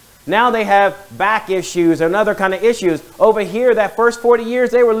 Now they have back issues and other kind of issues. Over here, that first 40 years,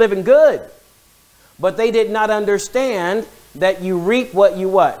 they were living good. But they did not understand that you reap what you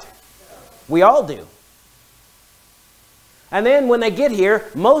what? We all do. And then when they get here,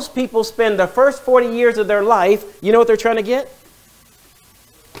 most people spend the first 40 years of their life, you know what they're trying to get?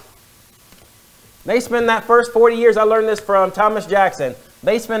 They spend that first 40 years, I learned this from Thomas Jackson.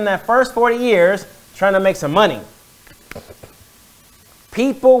 They spend that first 40 years trying to make some money.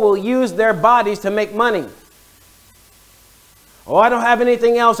 People will use their bodies to make money. I don't have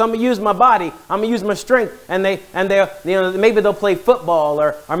anything else. I'm going to use my body. I'm going to use my strength. And maybe they'll play football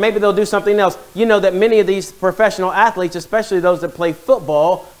or maybe they'll do something else. You know that many of these professional athletes, especially those that play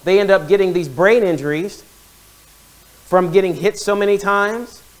football, they end up getting these brain injuries from getting hit so many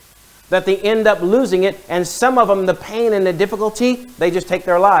times that they end up losing it, and some of them, the pain and the difficulty, they just take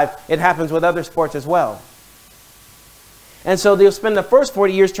their life. It happens with other sports as well. And so they'll spend the first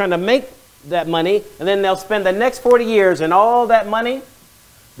 40 years trying to make that money, and then they'll spend the next 40 years and all that money,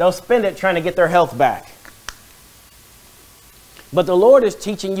 they'll spend it trying to get their health back. But the Lord is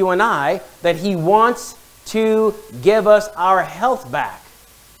teaching you and I that He wants to give us our health back.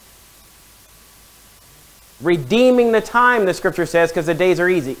 Redeeming the time, the scripture says, because the days are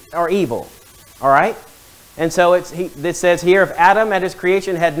evil. All right? And so it says here, if Adam at his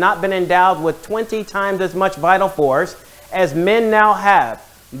creation had not been endowed with 20 times as much vital force as men now have,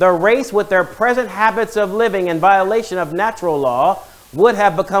 the race with their present habits of living in violation of natural law would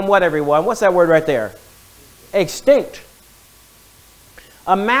have become what, everyone? What's that word right there? Extinct.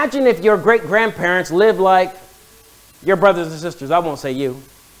 Imagine if your great-grandparents lived like your brothers and sisters. I won't say you.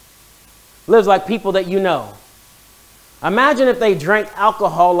 Lives like people that you know. Imagine if they drank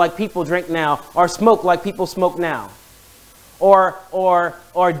alcohol like people drink now, or smoke like people smoke now.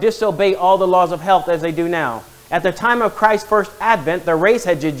 or disobey all the laws of health as they do now. At the time of Christ's first advent, the race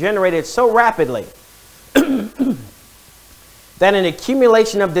had degenerated so rapidly that an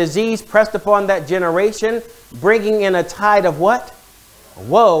accumulation of disease pressed upon that generation, bringing in a tide of what?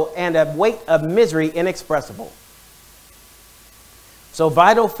 Woe and a weight of misery inexpressible. So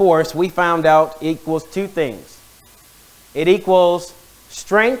vital force, we found out, equals two things. It equals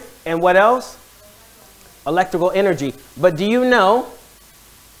strength and what else? Electrical energy. But do you know,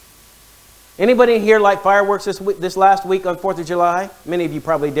 anybody here light fireworks this last week on 4th of July? Many of you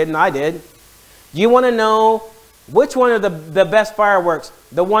probably didn't. I did. Do you want to know which one are the best fireworks?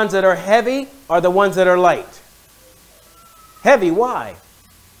 The ones that are heavy or the ones that are light? Heavy. Why?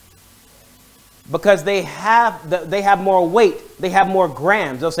 Because they have more weight. They have more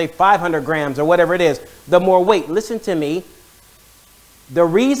grams. They'll say 500 grams or whatever it is. The more weight. Listen to me. The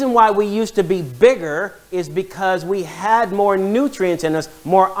reason why we used to be bigger is because we had more nutrients in us,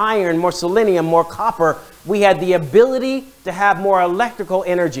 more iron, more selenium, more copper. We had the ability to have more electrical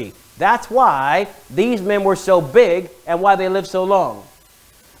energy. That's why these men were so big and why they lived so long.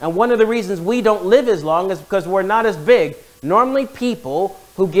 And one of the reasons we don't live as long is because we're not as big. Normally people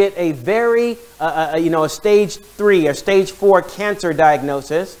who get a very, a stage 3 or stage 4 cancer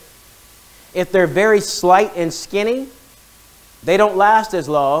diagnosis, if they're very slight and skinny, they don't last as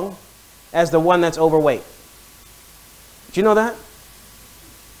long as the one that's overweight. Do you know that?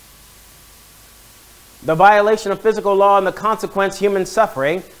 The violation of physical law and the consequence human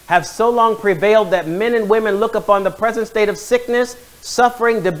suffering have so long prevailed that men and women look upon the present state of sickness,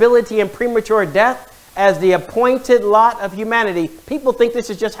 suffering, debility, and premature death as the appointed lot of humanity. People think this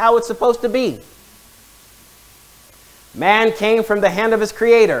is just how it's supposed to be. Man came from the hand of his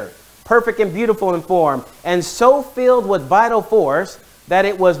creator, perfect and beautiful in form, and so filled with vital force that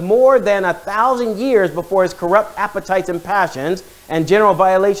it was more than 1,000 years before his corrupt appetites and passions and general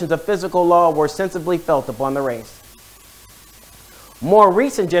violations of physical law were sensibly felt upon the race. More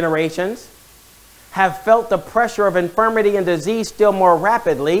recent generations have felt the pressure of infirmity and disease still more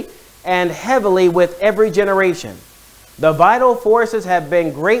rapidly and heavily with every generation. The vital forces have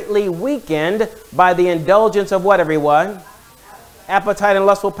been greatly weakened by the indulgence of what, everyone? Appetite and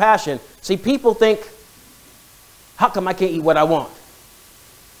lustful passion. See, people think, how come I can't eat what I want?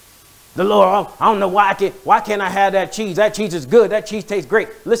 The Lord, I don't know why can't I have that cheese? That cheese is good. That cheese tastes great.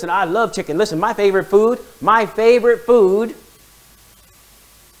 Listen, I love chicken. Listen, my favorite food,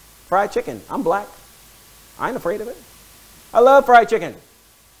 fried chicken. I'm black. I ain't afraid of it. I love fried chicken.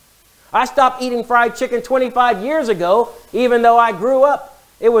 I stopped eating fried chicken 25 years ago, even though I grew up.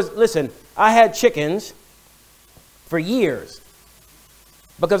 I had chickens for years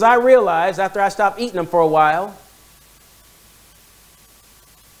because I realized after I stopped eating them for a while,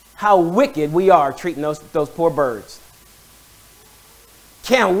 how wicked we are treating those poor birds.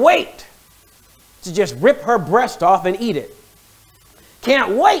 Can't wait to just rip her breast off and eat it.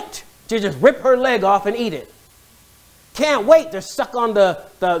 Can't wait to just rip her leg off and eat it. Can't wait to suck on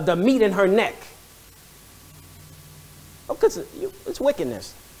the meat in her neck. Oh, because it's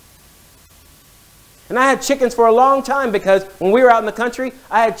wickedness. And I had chickens for a long time because when we were out in the country,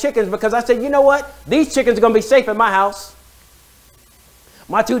 I had chickens because I said, you know what? These chickens are going to be safe in my house.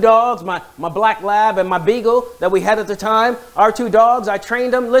 My two dogs, my black lab and my beagle that we had at the time, our two dogs, I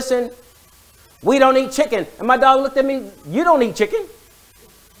trained them. Listen, we don't eat chicken. And my dog looked at me, you don't eat chicken?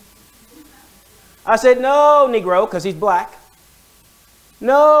 I said, no, Negro, because he's black.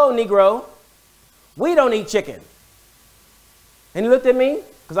 No, Negro, we don't eat chicken. And he looked at me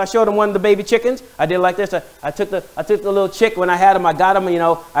because I showed him one of the baby chickens. I did like this. I took the little chick when I had them. I got them,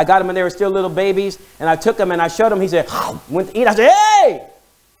 I got them and they were still little babies. And I took them and I showed him. He said, went to eat. I said, hey,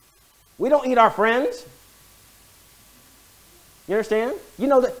 we don't eat our friends. You understand? You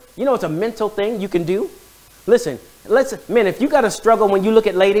know it's a mental thing you can do. Listen, men, if you got a struggle when you look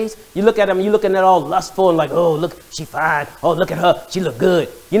at ladies, you look at them, you looking at all lustful and like, oh, look, she fine. Oh, look at her. She look good.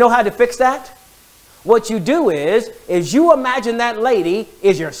 You know how to fix that? What you do is you imagine that lady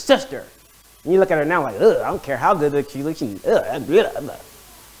is your sister. And you look at her now like, ugh, I don't care how good she looks.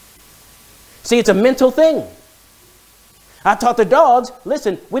 See, it's a mental thing. I taught the dogs,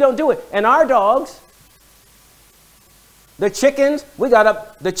 listen, we don't do it. And our dogs, the chickens,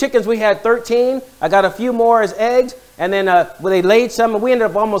 we had 13. I got a few more as eggs. And then they laid some, and we ended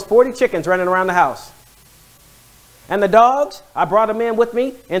up almost 40 chickens running around the house. And the dogs, I brought them in with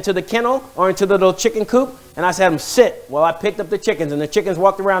me into the kennel or into the little chicken coop. And I said them sit while I picked up the chickens. And the chickens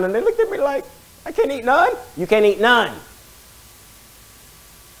walked around and they looked at me like, I can't eat none. You can't eat none.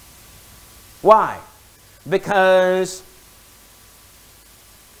 Why? Because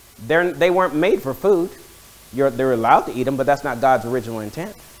they weren't made for food. They're allowed to eat them, but that's not God's original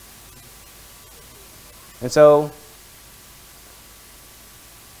intent. And so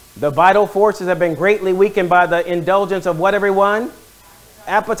the vital forces have been greatly weakened by the indulgence of what, everyone?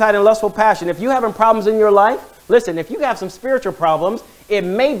 Appetite and lustful passion. If you're having problems in your life, listen, if you have some spiritual problems, it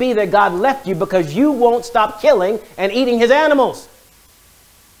may be that God left you because you won't stop killing and eating his animals.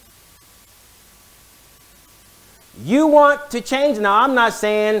 You want to change. Now, I'm not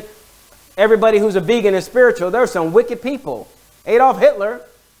saying everybody who's a vegan is spiritual. There are some wicked people. Adolf Hitler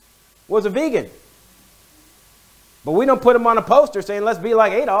was a vegan. But we don't put him on a poster saying, let's be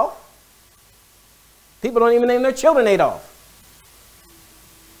like Adolf. People don't even name their children Adolf.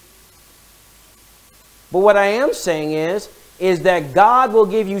 But what I am saying is that God will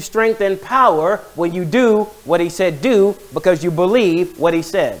give you strength and power when you do what he said do, because you believe what he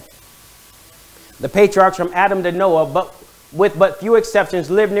said. The patriarchs from Adam to Noah, with but few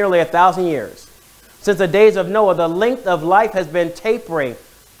exceptions, lived nearly 1,000 years. Since the days of Noah, the length of life has been tapering.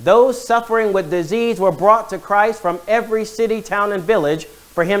 Those suffering with disease were brought to Christ from every city, town, and village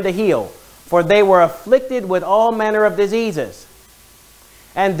for him to heal. For they were afflicted with all manner of diseases.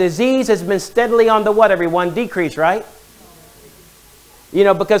 And disease has been steadily on the what, everyone? Decrease, right? You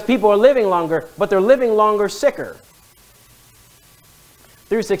know, because people are living longer, but they're living longer sicker.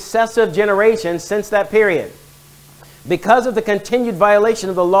 Through successive generations since that period. Because of the continued violation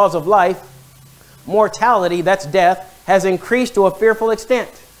of the laws of life, mortality, that's death, has increased to a fearful extent.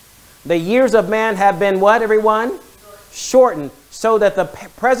 The years of man have been what, everyone? Shortened, so that the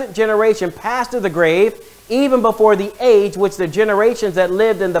present generation passed to the grave even before the age which the generations that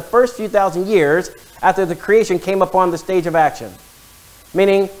lived in the first few thousand years after the creation came upon the stage of action.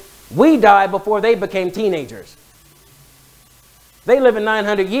 Meaning, we died before they became teenagers. They live in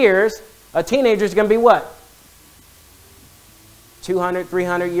 900 years. A teenager is going to be what? 200,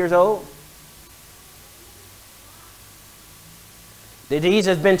 300 years old? The disease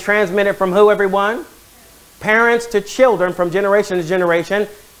has been transmitted from who, everyone? Parents to children, from generation to generation.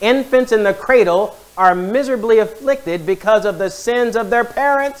 Infants in the cradle are miserably afflicted because of the sins of their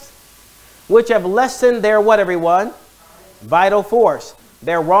parents, which have lessened their what, everyone? Vital force.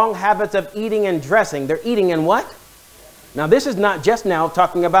 Their wrong habits of eating and dressing. They're eating in what? Now, this is not just now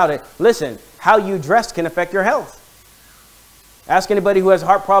talking about it. Listen, how you dress can affect your health. Ask anybody who has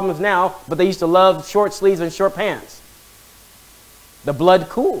heart problems now, but they used to love short sleeves and short pants. The blood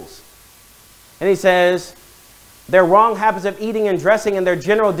cools. And he says, their wrong habits of eating and dressing and their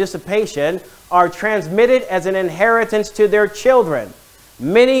general dissipation are transmitted as an inheritance to their children.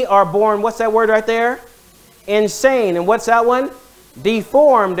 Many are born, what's that word right there? Insane. And what's that one?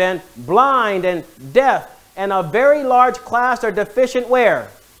 Deformed and blind and deaf. And a very large class are deficient where?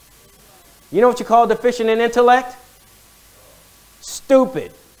 You know what you call deficient in intellect?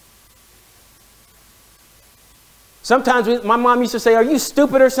 Stupid. Sometimes my mom used to say, are you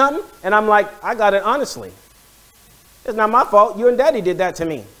stupid or something? And I'm like, I got it honestly. It's not my fault. You and Daddy did that to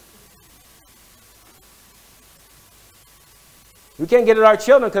me. We can't get at our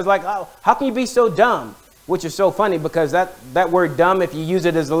children because, like, oh, how can you be so dumb? Which is so funny because that word dumb, if you use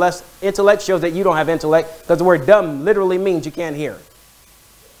it as the less intellect, shows that you don't have intellect, because the word dumb literally means you can't hear.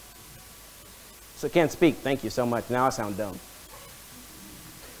 So can't speak. Thank you so much. Now I sound dumb.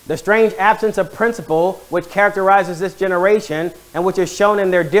 The strange absence of principle which characterizes this generation and which is shown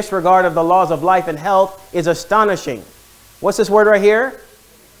in their disregard of the laws of life and health is astonishing. What's this word right here?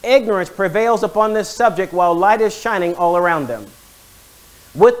 Ignorance prevails upon this subject while light is shining all around them.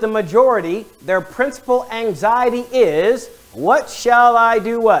 With the majority, their principal anxiety is, what shall I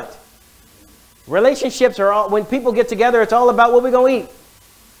do what? Relationships are all, when people get together, it's all about what we're going to eat.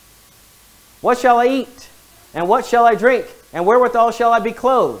 What shall I eat? And what shall I drink? And wherewithal shall I be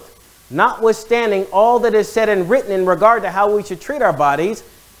clothed? Notwithstanding all that is said and written in regard to how we should treat our bodies,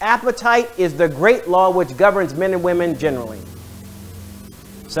 appetite is the great law which governs men and women generally.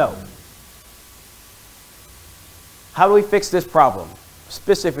 So, how do we fix this problem?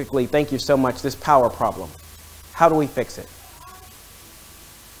 Specifically, thank you so much, this power problem. How do we fix it?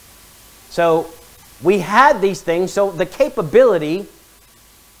 So, we had these things, so the capability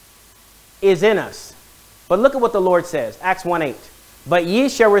is in us. But look at what the Lord says, Acts 1:8. But ye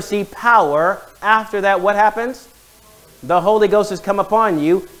shall receive power. After that, what happens? The Holy Ghost has come upon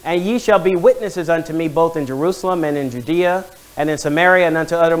you, and ye shall be witnesses unto me both in Jerusalem and in Judea and in Samaria and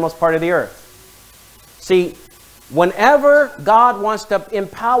unto the uttermost part of the earth. See, whenever God wants to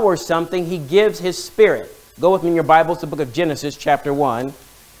empower something, he gives his Spirit. Go with me in your Bibles to the book of Genesis chapter 1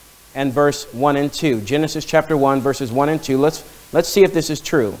 and verse 1 and 2. Genesis chapter 1 verses 1 and 2. Let's see if this is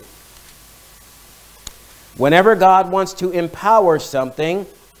true. Whenever God wants to empower something,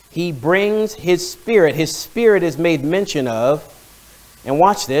 he brings his spirit. His spirit is made mention of. And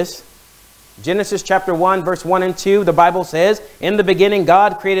watch this. Genesis chapter 1, verse 1 and 2, the Bible says, in the beginning,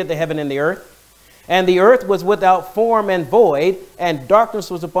 God created the heaven and the earth. And the earth was without form and void, and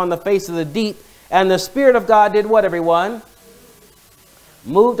darkness was upon the face of the deep. And the Spirit of God did what, everyone?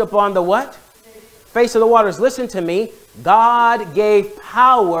 Moved upon the what? Face of the waters. Listen to me. God gave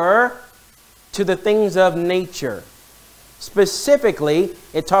power to the things of nature. Specifically,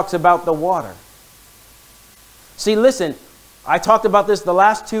 it talks about the water. See, listen, I talked about this the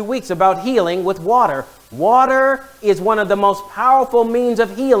last 2 weeks about healing with water. Water is one of the most powerful means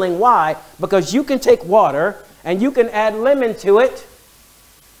of healing. Why? Because you can take water and you can add lemon to it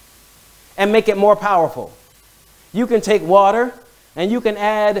and make it more powerful. You can take water and you can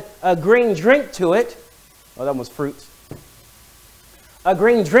add a green drink to it. Oh, that was fruits. A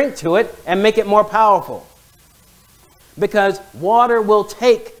green drink to it and make it more powerful. Because water will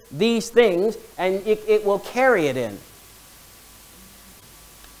take these things and it will carry it in.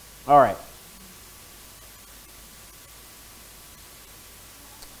 All right.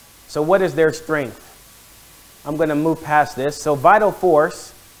 So what is their strength? I'm going to move past this. So vital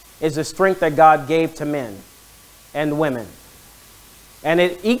force is the strength that God gave to men and women. And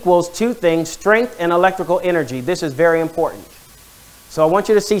it equals two things, strength and electrical energy. This is very important. So I want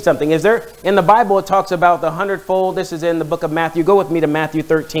you to see something. Is there, in the Bible, it talks about the hundredfold. This is in the book of Matthew. Go with me to Matthew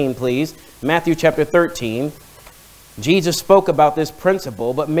 13, please. Matthew chapter 13. Jesus spoke about this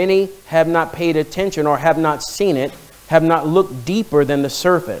principle, but many have not paid attention or have not seen it, have not looked deeper than the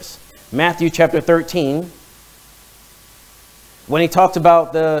surface. Matthew chapter 13. When he talks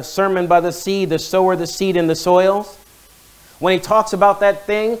about the sermon by the sea, the sower, the seed, and the soils. When he talks about that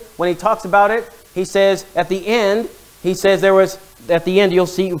thing, when he talks about it, he says at the end, he says there was, at the end, you'll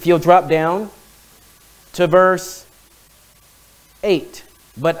see if you'll drop down to verse 8.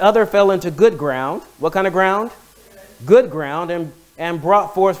 But other fell into good ground. What kind of ground? Good ground, and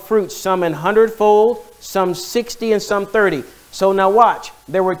brought forth fruit, some an hundredfold, some 60, and some 30. So now watch.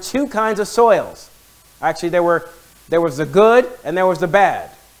 There were two kinds of soils. Actually, there was the good and there was the bad.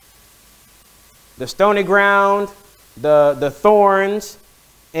 The stony ground, the thorns,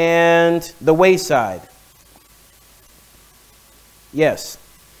 and the wayside. Yes.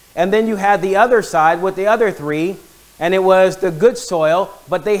 And then you had the other side with the other three, and it was the good soil,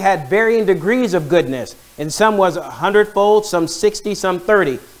 but they had varying degrees of goodness. And some was 100-fold, some 60, some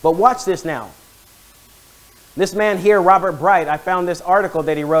 30. But watch this now. This man here, Robert Bright, I found this article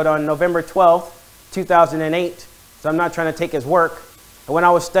that he wrote on November 12th, 2008. So I'm not trying to take his work. And when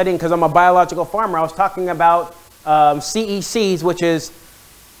I was studying, because I'm a biological farmer, I was talking about CECs, which is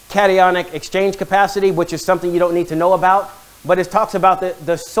cationic exchange capacity, which is something you don't need to know about. But it talks about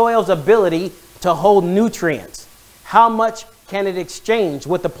the soil's ability to hold nutrients. How much can it exchange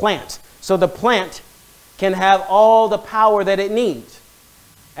with the plant? So the plant can have all the power that it needs.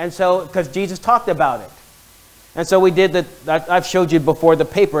 And so, because Jesus talked about it. And so we did I've showed you before, the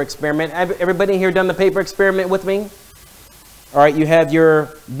paper experiment. Everybody here done the paper experiment with me? All right, you have your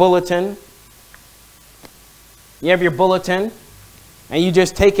bulletin. You have your bulletin. And you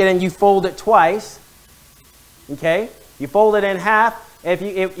just take it and you fold it twice. Okay? You fold it in half.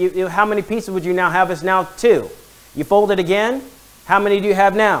 How many pieces would you now have? It's now 2. You fold it again. How many do you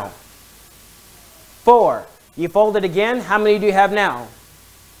have now? 4. You fold it again. How many do you have now?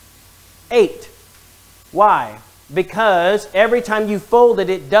 8. Why? Because every time you fold it,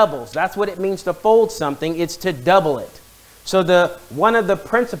 it doubles. That's what it means to fold something. It's to double it. So one of the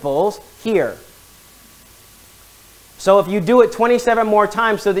principles here. So if you do it 27 more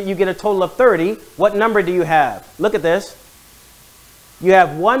times so that you get a total of 30, what number do you have? Look at this. You have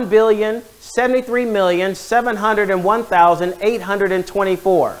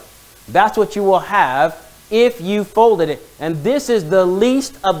 1,073,701,824. That's what you will have if you folded it. And this is the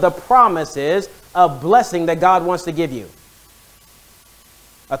least of the promises of blessing that God wants to give you.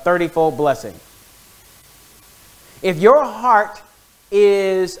 A 30-fold blessing. If your heart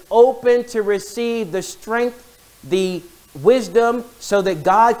is open to receive the strength, the wisdom, so that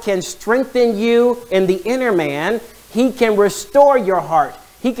God can strengthen you in the inner man, He can restore your heart.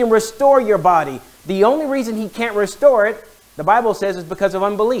 He can restore your body. The only reason He can't restore it, the Bible says, is because of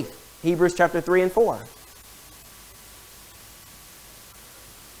unbelief. Hebrews chapter 3 and 4.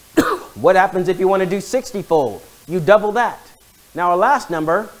 What happens if you want to do 60-fold? You double that. Now our last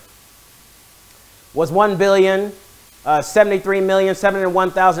number was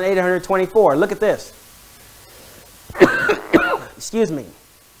 1,073,701,824. Look at this. Excuse me.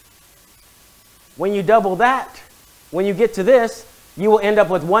 When you double that, when you get to this, you will end up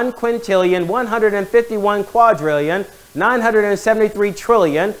with 1,151,250,000,000, 973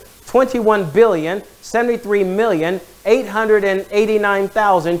 trillion, 21 billion, 73 million,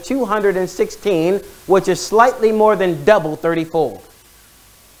 889,216, which is slightly more than double 30-fold.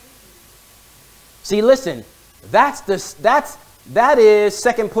 See, listen, that is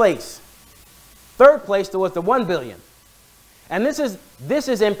second place. Third place was the 1 billion. And this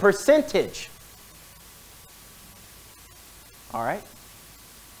is in percentage. All right.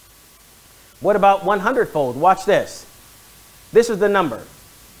 What about 100-fold? Watch this. This is the number.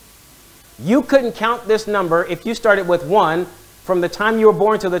 You couldn't count this number if you started with 1 from the time you were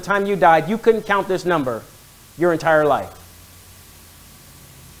born to the time you died. You couldn't count this number your entire life.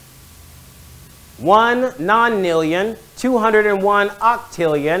 1 nonillion, 201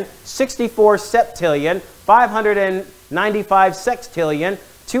 octillion, 64 septillion, 595 sextillion,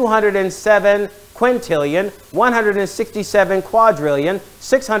 207 quintillion, 167 quadrillion,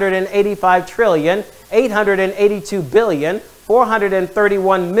 685 trillion, 882 billion,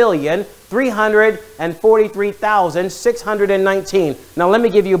 431 million, 343,619. Now let me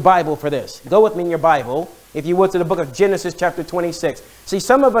give you a Bible for this. Go with me in your Bible, if you would, to the book of Genesis chapter 26. See,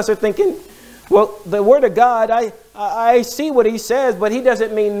 some of us are thinking, well, the Word of God, I see what He says, but He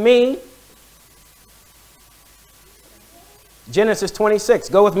doesn't mean me. Genesis 26.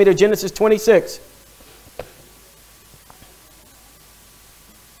 Go with me to Genesis 26.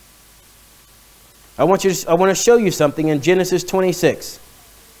 I want to show you something in Genesis 26.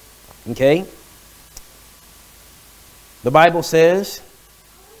 Okay? The Bible says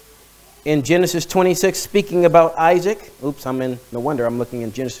in Genesis 26, speaking about Isaac. Oops, no wonder I'm looking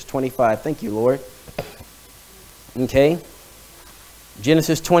in Genesis 25. Thank you, Lord. Okay?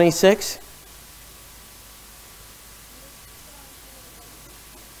 Genesis 26.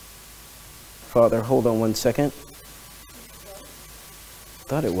 Father, hold on one second.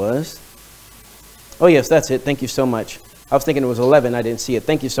 Thought it was. Oh, yes, that's it. Thank you so much. I was thinking it was 11. I didn't see it.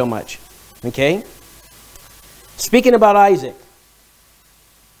 Thank you so much. Okay? Speaking about Isaac.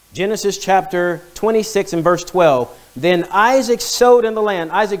 Genesis chapter 26 and verse 12. Then Isaac sowed in the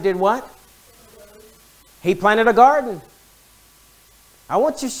land. Isaac did what? He planted a garden. I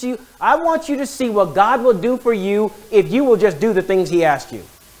want you to see what God will do for you if you will just do the things He asked you.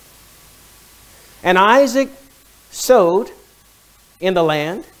 And Isaac sowed in the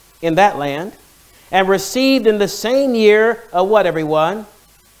land, in that land, and received in the same year a what, everyone?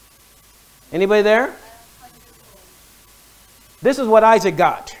 Anybody there? This is what Isaac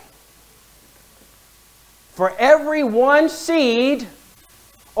got. For every one seed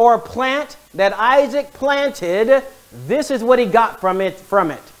or plant that Isaac planted, this is what he got from it.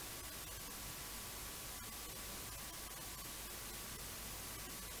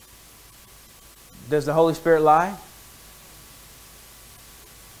 Does the Holy Spirit lie?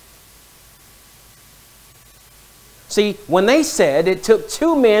 See, when they said it took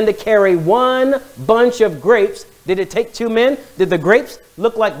 2 men to carry one bunch of grapes, did it take 2 men? Did the grapes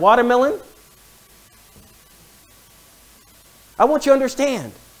look like watermelon? I want you to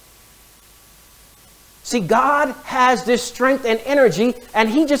understand. See, God has this strength and energy, and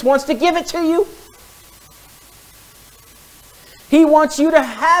He just wants to give it to you. He wants you to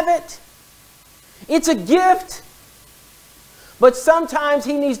have it. It's a gift. But sometimes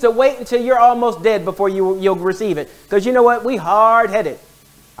He needs to wait until you're almost dead before you'll receive it. Because you know what? We hard-headed.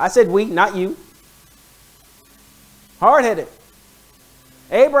 I said we, not you. Hard-headed.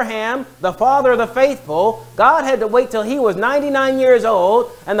 Abraham, the father of the faithful, God had to wait till he was 99 years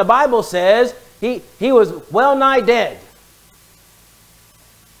old. And the Bible says he was well nigh dead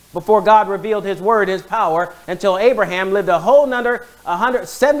before God revealed His word, His power, until Abraham lived a whole another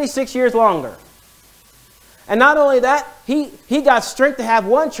 176 years longer. And not only that, he got strength to have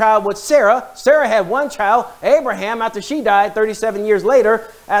one child with Sarah. Sarah had one child. Abraham, after she died 37 years later,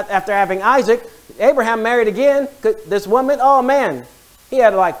 after having Isaac, Abraham married again. This woman, oh man, he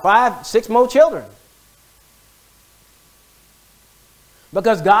had like 5, 6 more children.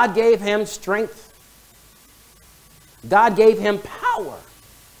 Because God gave him strength. God gave him power.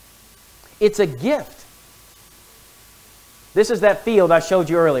 It's a gift. This is that field I showed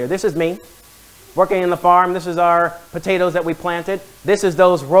you earlier. This is me. Working in the farm. This is our potatoes that we planted. This is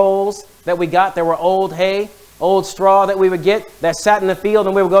those rolls that we got. There were old hay, old straw that we would get that sat in the field,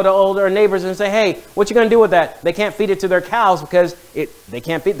 and we would go to older neighbors and say, hey, what you going to do with that? They can't feed it to their cows because they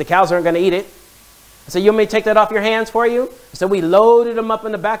can't feed, the cows aren't going to eat it. So you want me to take that off your hands for you? So we loaded them up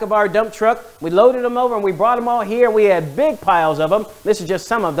in the back of our dump truck. We loaded them over and we brought them all here. We had big piles of them. This is just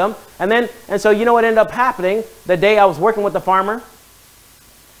some of them. And so you know what ended up happening the day I was working with the farmer?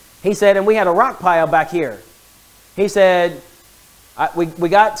 He said, and we had a rock pile back here. He said, We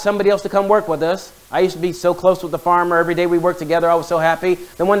got somebody else to come work with us. I used to be so close with the farmer. Every day we worked together. I was so happy.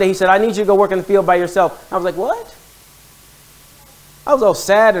 Then one day he said, I need you to go work in the field by yourself. I was like, what? I was all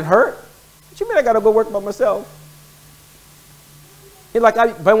sad and hurt. What you mean I got to go work by myself? He's like,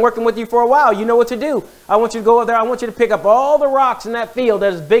 I've been working with you for a while. You know what to do. I want you to go over there. I want you to pick up all the rocks in that field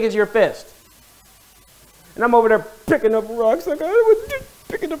that's as big as your fist. And I'm over there picking up rocks. Like, I was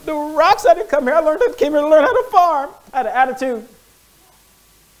picking up the rocks. I didn't come here. I came here to learn how to farm. I had an attitude.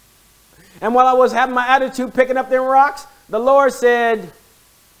 And while I was having my attitude picking up them rocks, the Lord said,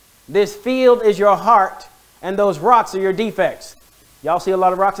 this field is your heart, and those rocks are your defects. Y'all see a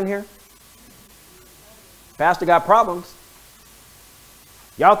lot of rocks in here? Pastor got problems.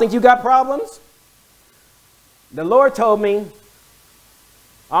 Y'all think you got problems? The Lord told me,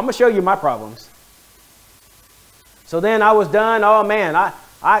 I'm going to show you my problems. So then I was done. Oh, man,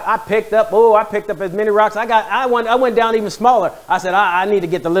 I picked up as many rocks. I went down even smaller. I said, I need to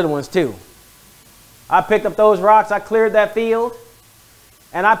get the little ones too. I picked up those rocks. I cleared that field.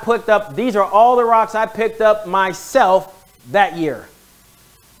 And I picked up, these are all the rocks I picked up myself that year.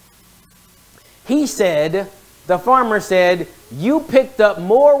 He said, the farmer said, you picked up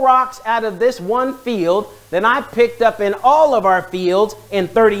more rocks out of this one field than I picked up in all of our fields in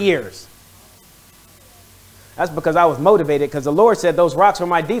 30 years. That's because I was motivated, because the Lord said those rocks were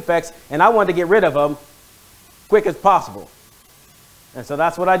my defects and I wanted to get rid of them quick as possible. And so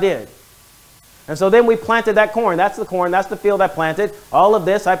that's what I did. And so then we planted that corn. That's the corn. That's the field I planted. All of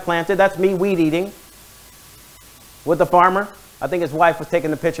this I planted. That's me weed eating with the farmer. I think his wife was taking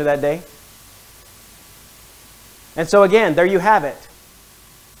the picture that day. And so again, there you have it.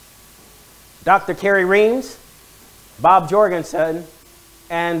 Dr. Kerry Reams, Bob Jorgensen,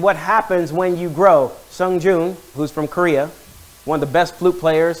 and what happens when you grow. Sung Joon, who's from Korea, one of the best flute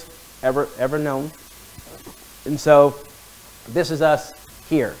players ever known. And so this is us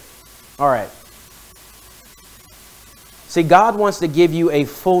here. All right. See, God wants to give you a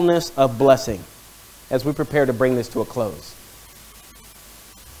fullness of blessing as we prepare to bring this to a close.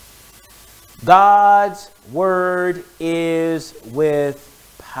 God's word is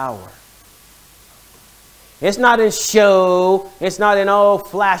with power. It's not in show. It's not in all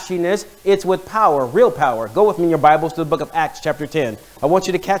flashiness. It's with power, real power. Go with me in your Bibles to the book of Acts chapter 10. I want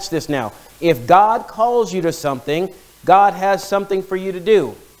you to catch this now. If God calls you to something, God has something for you to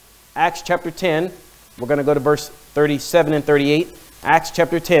do. Acts chapter 10, we're going to go to verse 37 and 38. Acts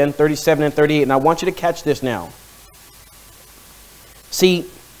chapter 10, 37 and 38. And I want you to catch this now. See,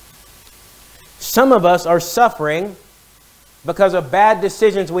 some of us are suffering because of bad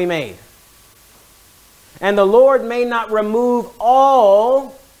decisions we made. And the Lord may not remove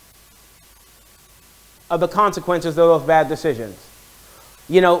all of the consequences of those bad decisions.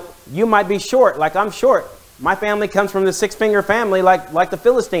 You know, you might be short, like I'm short. My family comes from the six-finger family like the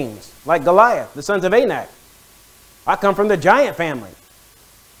Philistines, like Goliath, the sons of Anak. I come from the giant family.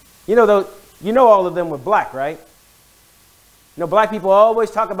 You know all of them were black, right? You know, black people always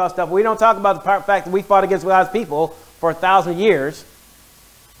talk about stuff. We don't talk about the fact that we fought against God's people for 1,000 years.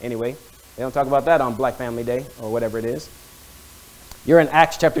 Anyway, they don't talk about that on Black Family Day or whatever it is. You're in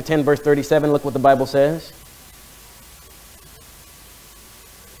Acts chapter 10, verse 37. Look what the Bible says.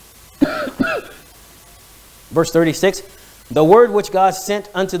 Verse 36. The word which God sent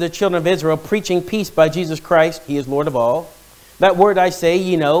unto the children of Israel, preaching peace by Jesus Christ, he is Lord of all. That word I say,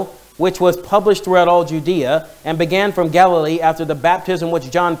 ye know, which was published throughout all Judea, and began from Galilee after the baptism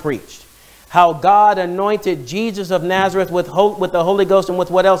which John preached. How God anointed Jesus of Nazareth with the Holy Ghost and with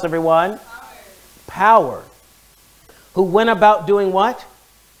what else, everyone? Power. Who went about doing what?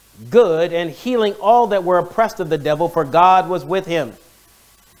 Good, and healing all that were oppressed of the devil, for God was with him.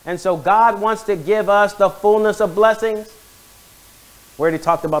 And so God wants to give us the fullness of blessings. We already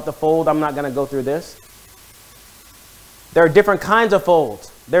talked about the fold. I'm not going to go through this. There are different kinds of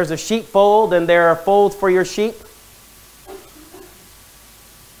folds. There's a sheepfold, and there are folds for your sheep.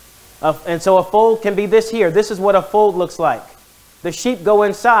 And so a fold can be this here. This is what a fold looks like. The sheep go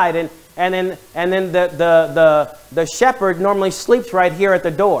inside, and then the shepherd normally sleeps right here at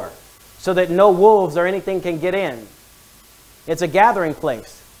the door so that no wolves or anything can get in. It's a gathering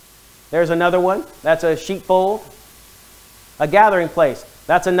place. There's another one. That's a sheepfold. A gathering place.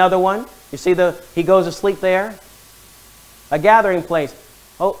 That's another one. You see he goes to sleep there. A gathering place.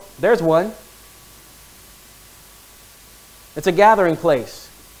 Oh, there's one. It's a gathering place.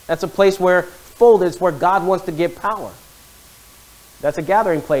 That's a place where fold is where God wants to give power. That's a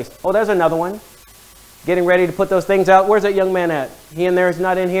gathering place. Oh, there's another one. Getting ready to put those things out. Where's that young man at? He in there is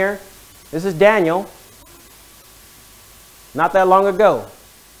not in here. This is Daniel. Not that long ago.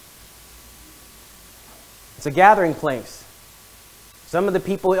 It's a gathering place. Some of the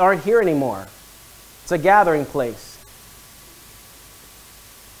people aren't here anymore. It's a gathering place.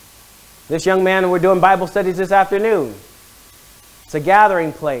 This young man, we're doing Bible studies this afternoon. It's a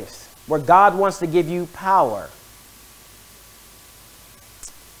gathering place where God wants to give you power.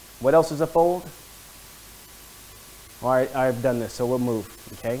 What else is a fold? All right, I've done this, so we'll move,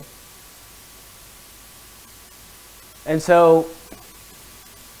 okay? And so,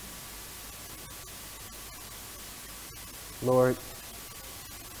 Lord,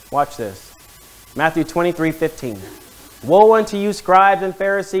 watch this. Matthew 23:15. Woe unto you, scribes and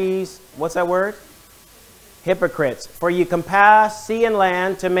Pharisees. What's that word? Hypocrites. For you compass sea and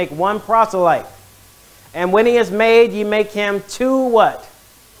land to make one proselyte. And when he is made, ye make him two what?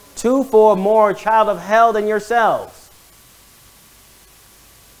 Twofold more child of hell than yourselves.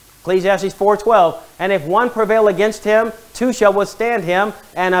 Ecclesiastes 4:12. And if one prevail against him, two shall withstand him.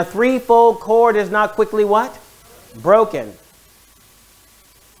 And a threefold cord is not quickly what? Broken.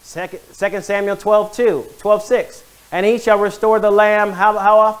 2 Samuel 12:6. And he shall restore the lamb,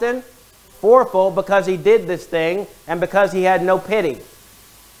 how often? Fourfold, because he did this thing and because he had no pity.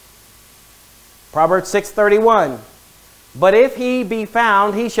 Proverbs 6:31. But if he be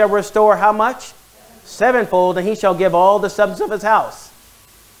found, he shall restore how much? Sevenfold, and he shall give all the substance of his house.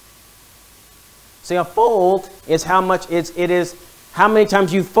 See, a fold is how much it is. How many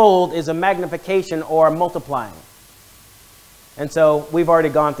times you fold is a magnification or a multiplying. And so we've already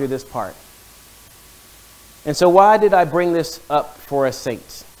gone through this part. And so why did I bring this up for us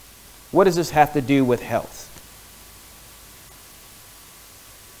saints? What does this have to do with health?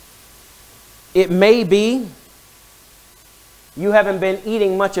 It may be you haven't been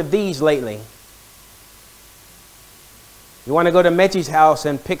eating much of these lately. You want to go to Mechi's house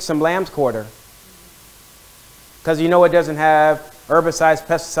and pick some lamb's quarter, because you know it doesn't have herbicides,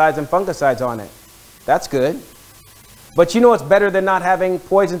 pesticides, and fungicides on it. That's good. But you know what's better than not having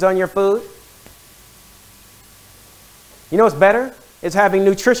poisons on your food? You know what's better? It's having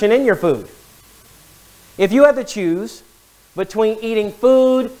nutrition in your food. If you had to choose between eating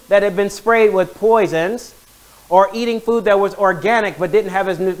food that had been sprayed with poisons or eating food that was organic but didn't have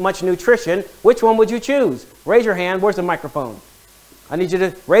as much nutrition, which one would you choose? Raise your hand. Where's the microphone? I need you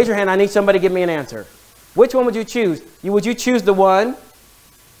to raise your hand. I need somebody to give me an answer. Which one would you choose? Would you choose the one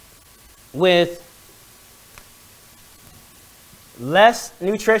with less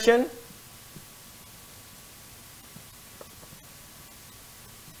nutrition?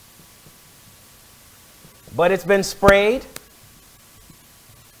 But it's been sprayed?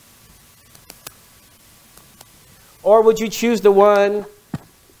 Or would you choose the one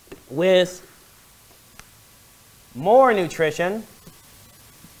with more nutrition?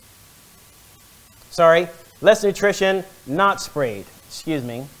 Sorry, less nutrition, not sprayed. Excuse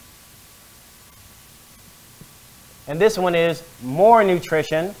me. And this one is more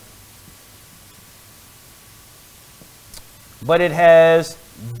nutrition, but it has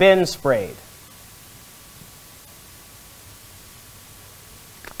been sprayed.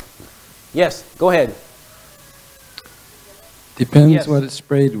 Yes, go ahead. Depends Yes. what it's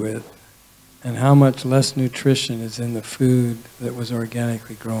sprayed with and how much less nutrition is in the food that was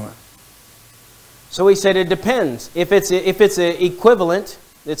organically grown. So he said it depends. If it's a equivalent,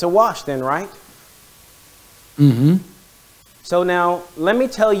 it's a wash then, right? Mm-hmm. So now let me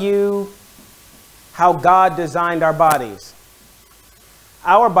tell you how God designed our bodies.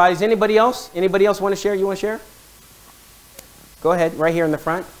 Our bodies, anybody else? Anybody else want to share? You want to share? Go ahead, right here in the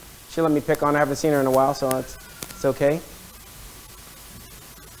front. She'll let me pick on her. I haven't seen her in a while, so it's okay.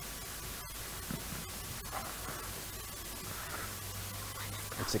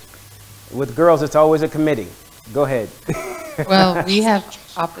 With girls, it's always a committee. Go ahead. Well, we have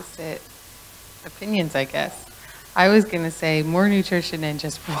opposite opinions, I guess. I was going to say more nutrition and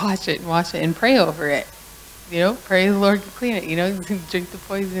just wash it and pray over it. You know, pray the Lord to clean it. You know, you can drink the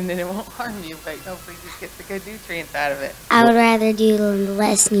poison and it won't harm you, but hopefully just get the good nutrients out of it. I would rather do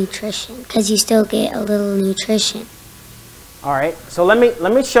less nutrition because you still get a little nutrition. All right, so let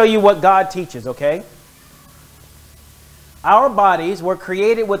me show you what God teaches, okay? Our bodies were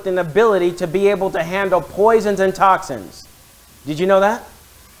created with an ability to be able to handle poisons and toxins. Did you know that?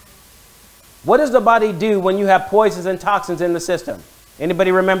 What does the body do when you have poisons and toxins in the system?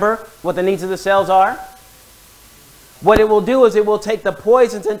 Anybody remember what the needs of the cells are? What it will do is it will take the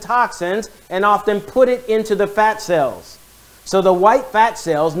poisons and toxins and often put it into the fat cells. So the white fat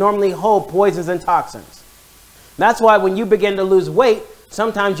cells normally hold poisons and toxins. That's why when you begin to lose weight,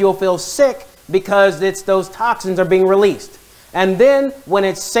 sometimes you'll feel sick because those toxins are being released. And then when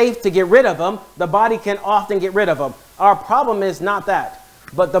it's safe to get rid of them, the body can often get rid of them. Our problem is not that.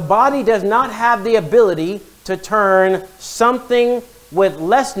 But the body does not have the ability to turn something with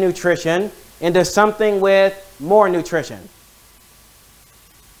less nutrition into something with more nutrition.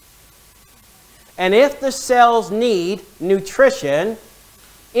 And if the cells need nutrition,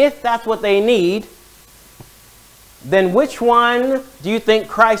 if that's what they need, then which one do you think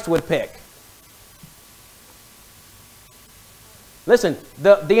Christ would pick? Listen,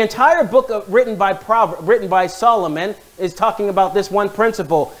 the entire book written by Solomon is talking about this one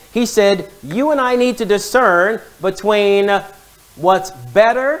principle. He said, you and I need to discern between what's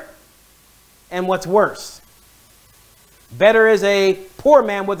better and what's worse. Better is a poor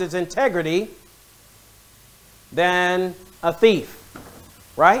man with his integrity than a thief,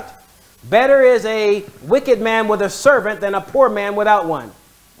 right? Better is a wicked man with a servant than a poor man without one,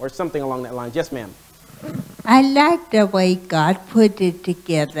 or something along that line. Yes, ma'am. I like the way God put it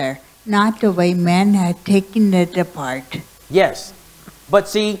together, not the way man had taken it apart. Yes. But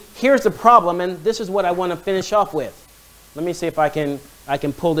see, here's the problem, and this is what I want to finish off with. Let me see if I can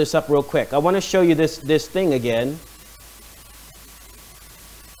pull this up real quick. I want to show you this thing again.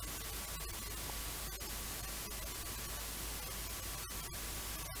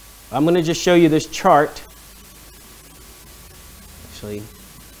 I'm going to just show you this chart. Actually,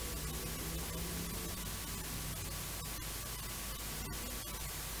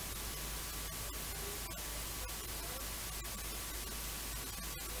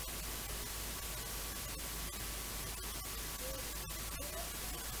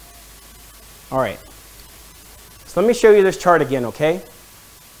 all right. So let me show you this chart again, okay?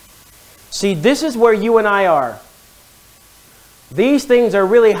 See, this is where you and I are. These things are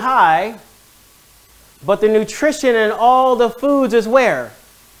really high, but the nutrition in all the foods is where?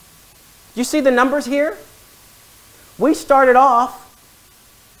 You see the numbers here? We started off,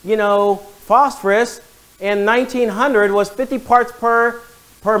 you know, phosphorus in 1900 was 50 parts per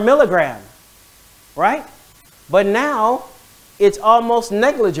milligram, right? But now it's almost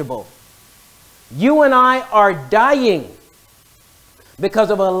negligible. You and I are dying because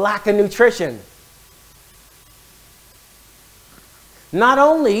of a lack of nutrition. Not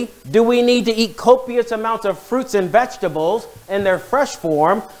only do we need to eat copious amounts of fruits and vegetables in their fresh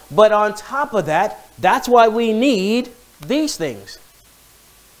form, but on top of that, that's why we need these things.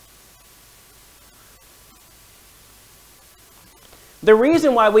 The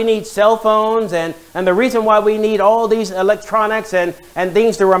reason why we need cell phones and the reason why we need all these electronics and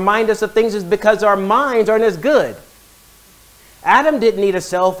things to remind us of things is because our minds aren't as good. Adam didn't need a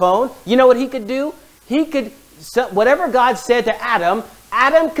cell phone. You know what he could do? He could, whatever God said to Adam,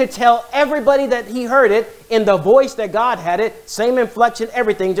 Adam could tell everybody that he heard it in the voice that God had it, same inflection,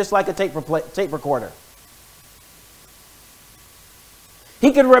 everything, just like a tape recorder.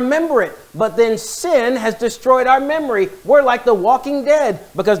 He could remember it, but then sin has destroyed our memory. We're like the walking dead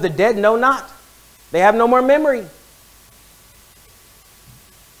because the dead know not. They have no more memory.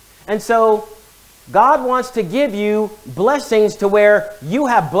 And so God wants to give you blessings to where you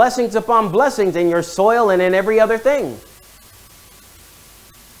have blessings upon blessings in your soil and in every other thing.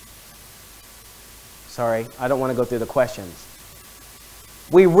 Sorry, I don't want to go through the questions.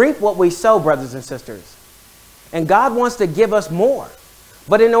 We reap what we sow, brothers and sisters. And God wants to give us more.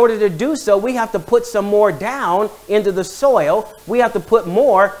 But in order to do so, we have to put some more down into the soil. We have to put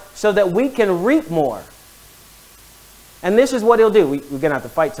more so that we can reap more. And this is what he'll do. We're going to have to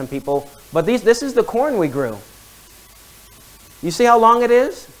fight some people. But this is the corn we grew. You see how long it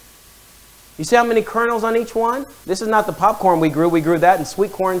is? You see how many kernels on each one? This is not the popcorn we grew. We grew that in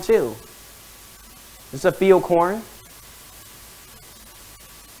sweet corn too. This is a field corn.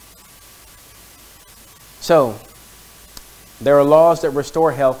 So, there are laws that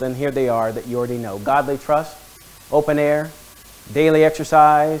restore health, and here they are that you already know. Godly trust, open air, daily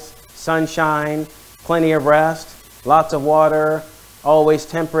exercise, sunshine, plenty of rest, lots of water, always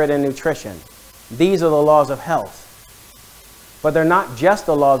temperate in nutrition. These are the laws of health. But they're not just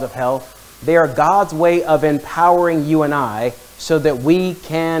the laws of health. They are God's way of empowering you and I so that we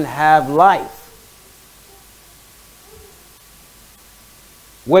can have life.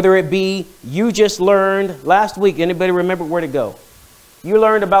 Whether it be you just learned last week, anybody remember where to go? You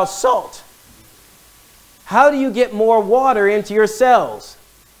learned about salt. How do you get more water into your cells?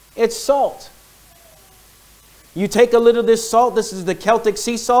 It's salt. You take a little of this salt, this is the Celtic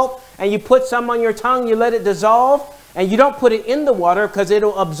sea salt, and you put some on your tongue, you let it dissolve, and you don't put it in the water because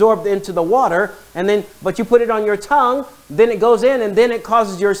it'll absorb into the water, but you put it on your tongue, then it goes in, and then it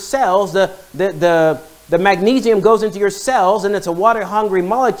causes your cells, the magnesium goes into your cells, and it's a water-hungry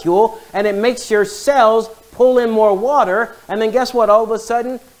molecule, and it makes your cells pull in more water, and then guess what? All of a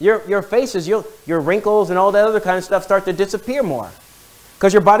sudden, your faces, your wrinkles and all that other kind of stuff start to disappear more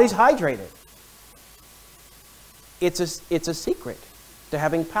because your body's hydrated. It's a secret. to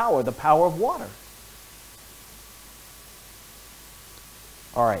having power, the power of water.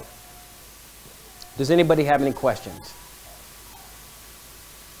 All right. Does anybody have any questions?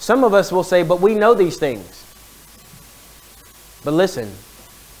 Some of us will say, but we know these things. But listen,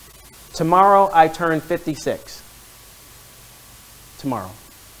 tomorrow I turn 56. Tomorrow.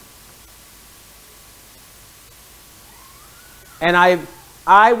 And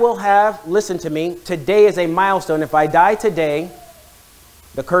I will have, listen to me, today is a milestone. If I die today,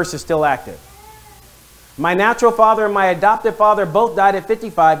 the curse is still active. My natural father and my adoptive father both died at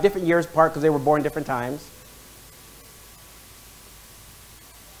 55, different years apart because they were born different times.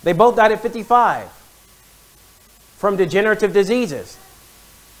 They both died at 55 from degenerative diseases.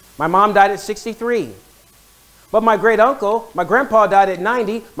 My mom died at 63. But my great uncle, my grandpa died at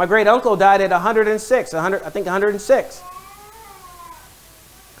 90. My great uncle died at 106, I think 106.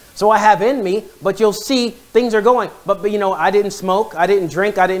 So I have in me, but you'll see things are going. But you know, I didn't smoke, I didn't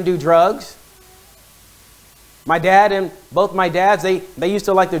drink, I didn't do drugs. My dad and both my dads, they used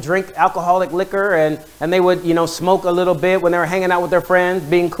to like to drink alcoholic liquor and they would, you know, smoke a little bit when they were hanging out with their friends,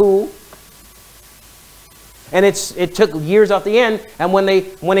 being cool. And it took years off the end. And when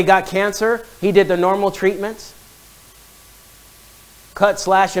he got cancer, he did the normal treatments. Cut,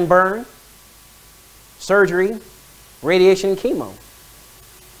 slash, and burn. Surgery, radiation, chemo.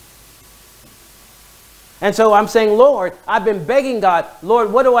 And so I'm saying, Lord, I've been begging God,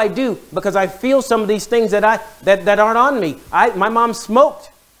 Lord, what do I do? Because I feel some of these things that aren't on me. My mom smoked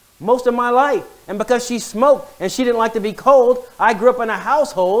most of my life. And because she smoked and she didn't like to be cold, I grew up in a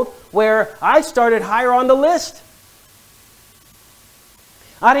household where I started higher on the list.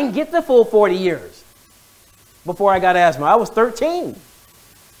 I didn't get the full 40 years before I got asthma. I was 13.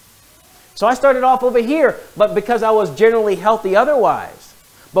 So I started off over here, but because I was generally healthy otherwise.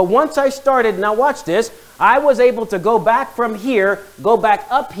 But once I started, now watch this, I was able to go back from here, go back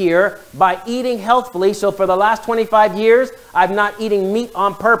up here by eating healthfully. So for the last 25 years, I'm not eating meat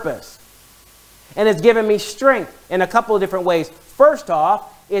on purpose. And it's given me strength in a couple of different ways. First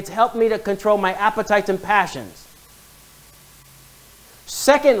off, it's helped me to control my appetites and passions.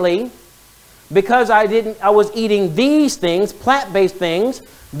 Secondly, because I was eating these things, plant-based things,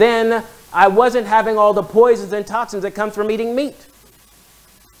 then I wasn't having all the poisons and toxins that come from eating meat.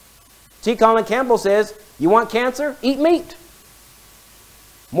 T. Colin Campbell says, you want cancer? Eat meat.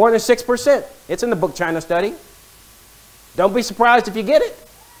 More than 6%. It's in the book China Study. Don't be surprised if you get it.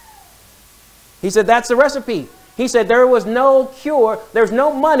 He said that's the recipe. He said there was no cure, there's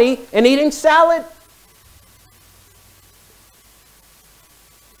no money in eating salad.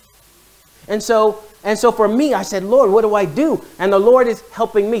 And so for me, I said, Lord, what do I do? And the Lord is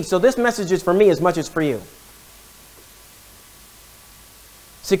helping me. So this message is for me as much as for you.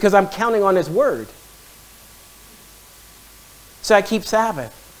 See, because I'm counting on His word. So I keep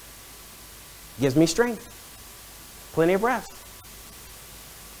Sabbath. Gives me strength. Plenty of rest.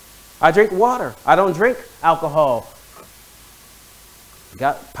 I drink water. I don't drink alcohol.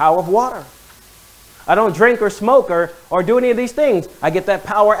 Got power of water. I don't drink or smoke or do any of these things. I get that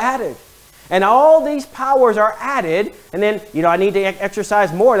power added. And all these powers are added. And then, you know, I need to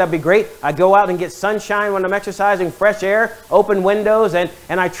exercise more. That'd be great. I go out and get sunshine when I'm exercising, fresh air, open windows, and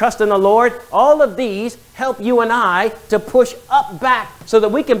I trust in the Lord. All of these help you and I to push up back so that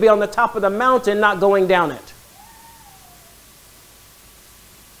we can be on the top of the mountain, not going down it.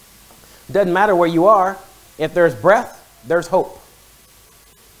 Doesn't matter where you are. If there's breath, there's hope.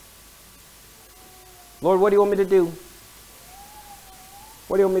 Lord, what do you want me to do?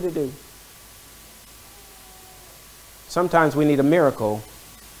 What do you want me to do? Sometimes we need a miracle,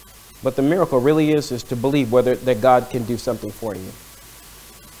 but the miracle really is to believe that God can do something for you.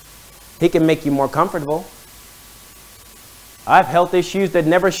 He can make you more comfortable. I have health issues that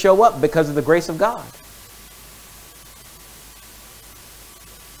never show up because of the grace of God.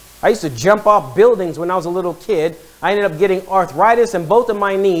 I used to jump off buildings when I was a little kid. I ended up getting arthritis in both of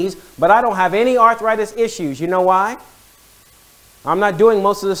my knees, but I don't have any arthritis issues. You know why? I'm not doing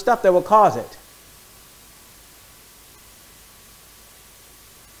most of the stuff that will cause it.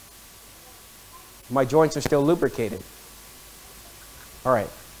 My joints are still lubricated. All right,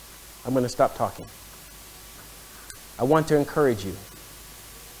 I'm going to stop talking. I want to encourage you.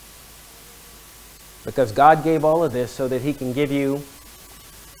 Because God gave all of this so that He can give you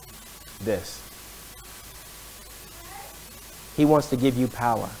this. He wants to give you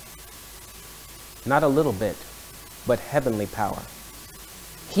power. Not a little bit, but heavenly power.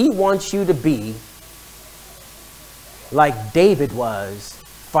 He wants you to be like David was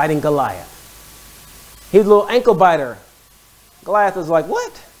fighting Goliath. He was a little ankle biter. Goliath was like,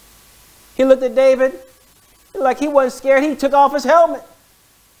 what? He looked at David, like he wasn't scared. He took off his helmet.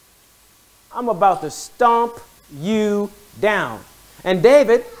 I'm about to stomp you down. And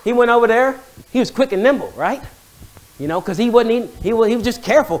David, he went over there. He was quick and nimble, right? You know, because he was just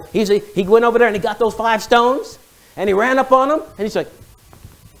careful. He went over there and he got those 5 stones and he ran up on them and he's like,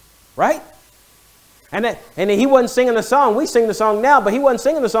 right? And then he wasn't singing the song. We sing the song now, but he wasn't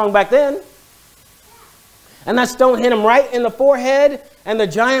singing the song back then. And that stone hit him right in the forehead and the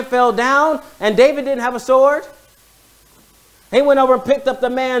giant fell down and David didn't have a sword. He went over and picked up the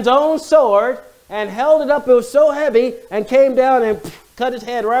man's own sword and held it up. It was so heavy and came down and cut his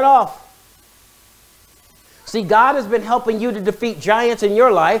head right off. See, God has been helping you to defeat giants in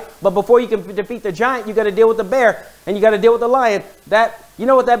your life, but before you can defeat the giant, you got to deal with the bear and you got to deal with the lion. You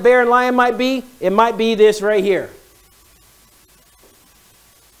know what that bear and lion might be? It might be this right here.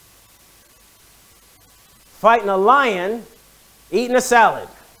 Fighting a lion, eating a salad.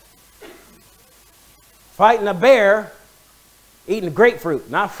 Fighting a bear, eating a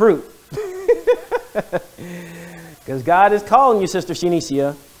grapefruit, not fruit. Because God is calling you, Sister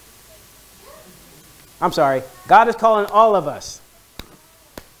Shinicia. I'm sorry. God is calling all of us.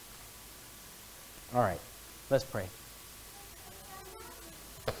 All right. Let's pray.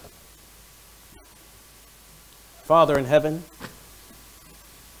 Father in heaven,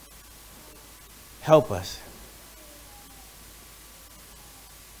 help us.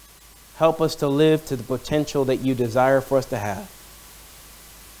 Help us to live to the potential that you desire for us to have.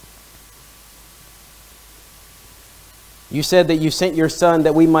 You said that you sent your Son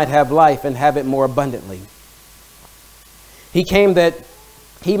that we might have life and have it more abundantly. He came that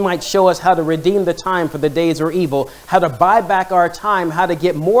he might show us how to redeem the time, for the days are evil, how to buy back our time, how to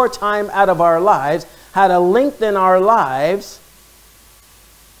get more time out of our lives, how to lengthen our lives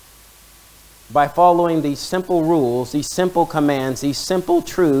by following these simple rules, these simple commands, these simple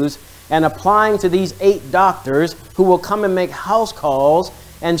truths, and applying to these 8 doctors who will come and make house calls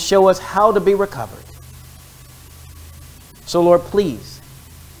and show us how to be recovered. So, Lord, please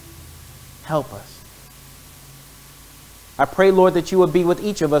help us. I pray, Lord, that you would be with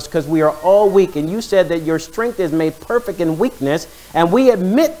each of us because we are all weak. And you said that your strength is made perfect in weakness, and we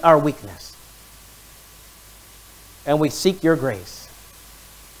admit our weakness. And we seek your grace.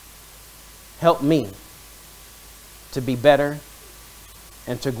 Help me to be better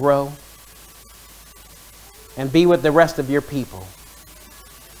and to grow and be with the rest of your people.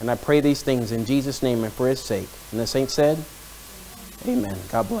 And I pray these things in Jesus' name and for his sake. And the saints said, amen.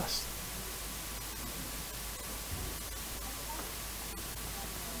 God bless.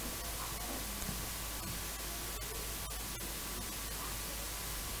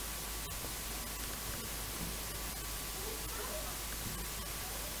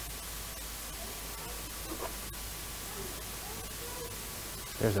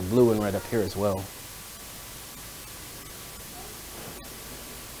 There's a blue one right up here as well.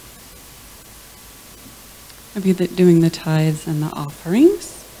 I'll be doing the tithes and the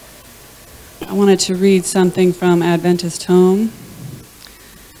offerings. I wanted to read something from Adventist Home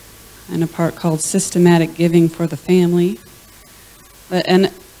in a part called Systematic Giving for the Family.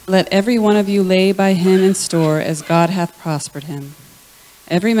 Let every one of you lay by him in store as God hath prospered him.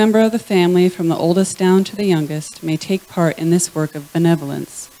 Every member of the family, from the oldest down to the youngest, may take part in this work of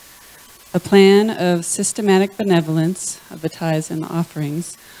benevolence. The plan of systematic benevolence of the tithes and the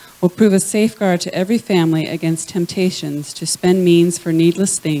offerings will prove a safeguard to every family against temptations to spend means for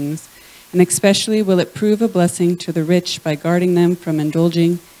needless things, and especially will it prove a blessing to the rich by guarding them from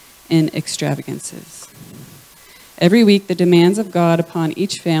indulging in extravagances. Every week, the demands of God upon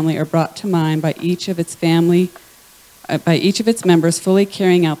each family are brought to mind by each of its members fully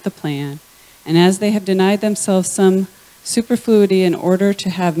carrying out the plan, and as they have denied themselves some superfluity in order to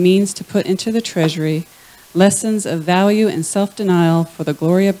have means to put into the treasury, lessons of value and self-denial for the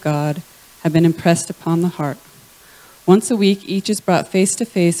glory of God have been impressed upon the heart. Once a week, each is brought face to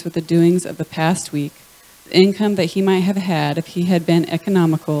face with the doings of the past week, the income that he might have had if he had been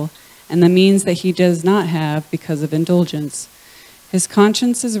economical, and the means that he does not have because of indulgence. His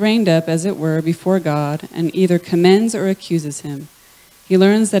conscience is reined up, as it were, before God, and either commends or accuses him. He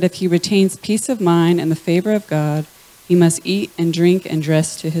learns that if he retains peace of mind and the favor of God, he must eat and drink and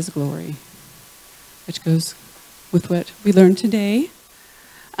dress to his glory. Which goes with what we learned today.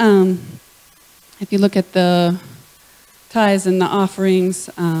 If you look at the tithes and the offerings,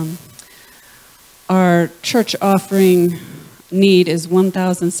 our church offering need is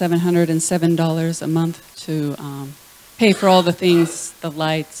 $1,707 a month to pay for all the things, the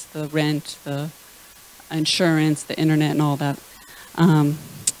lights, the rent, the insurance, the internet, and all that.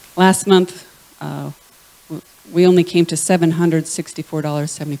 Last month, we only came to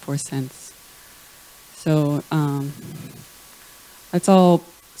 $764.74. So that's all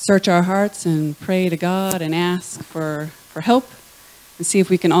search our hearts and pray to God and ask for help and see if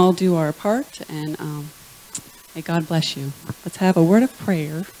we can all do our part. And may God bless you. Let's have a word of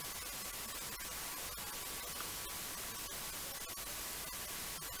prayer.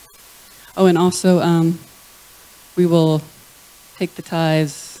 Oh, and also we will take the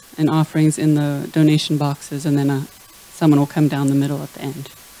tithes and offerings in the donation boxes, and then someone will come down the middle at the end.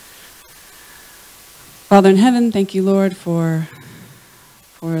 Father in heaven, thank you, Lord, for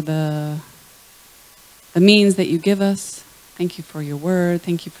the means that you give us. Thank you for your word.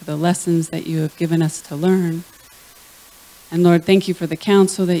 Thank you for the lessons that you have given us to learn. And Lord, thank you for the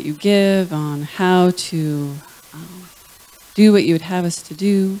counsel that you give on how to do what you would have us to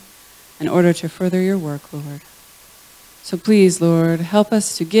do in order to further your work, Lord. So please, Lord, help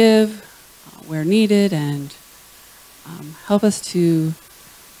us to give where needed, and help us to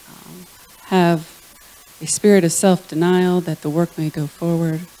have a spirit of self-denial that the work may go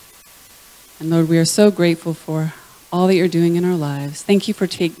forward. And Lord, we are so grateful for all that you're doing in our lives. Thank you for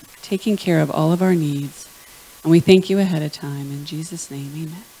taking care of all of our needs. And we thank you ahead of time. In Jesus' name,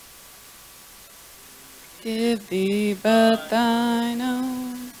 amen. Give thee but thine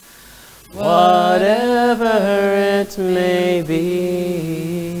own, whatever it may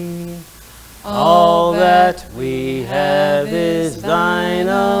be. All that we have is thine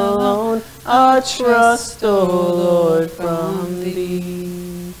alone. Our trust, O Lord, from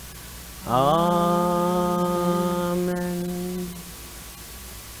thee. Amen.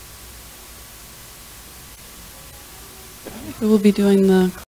 We will be doing the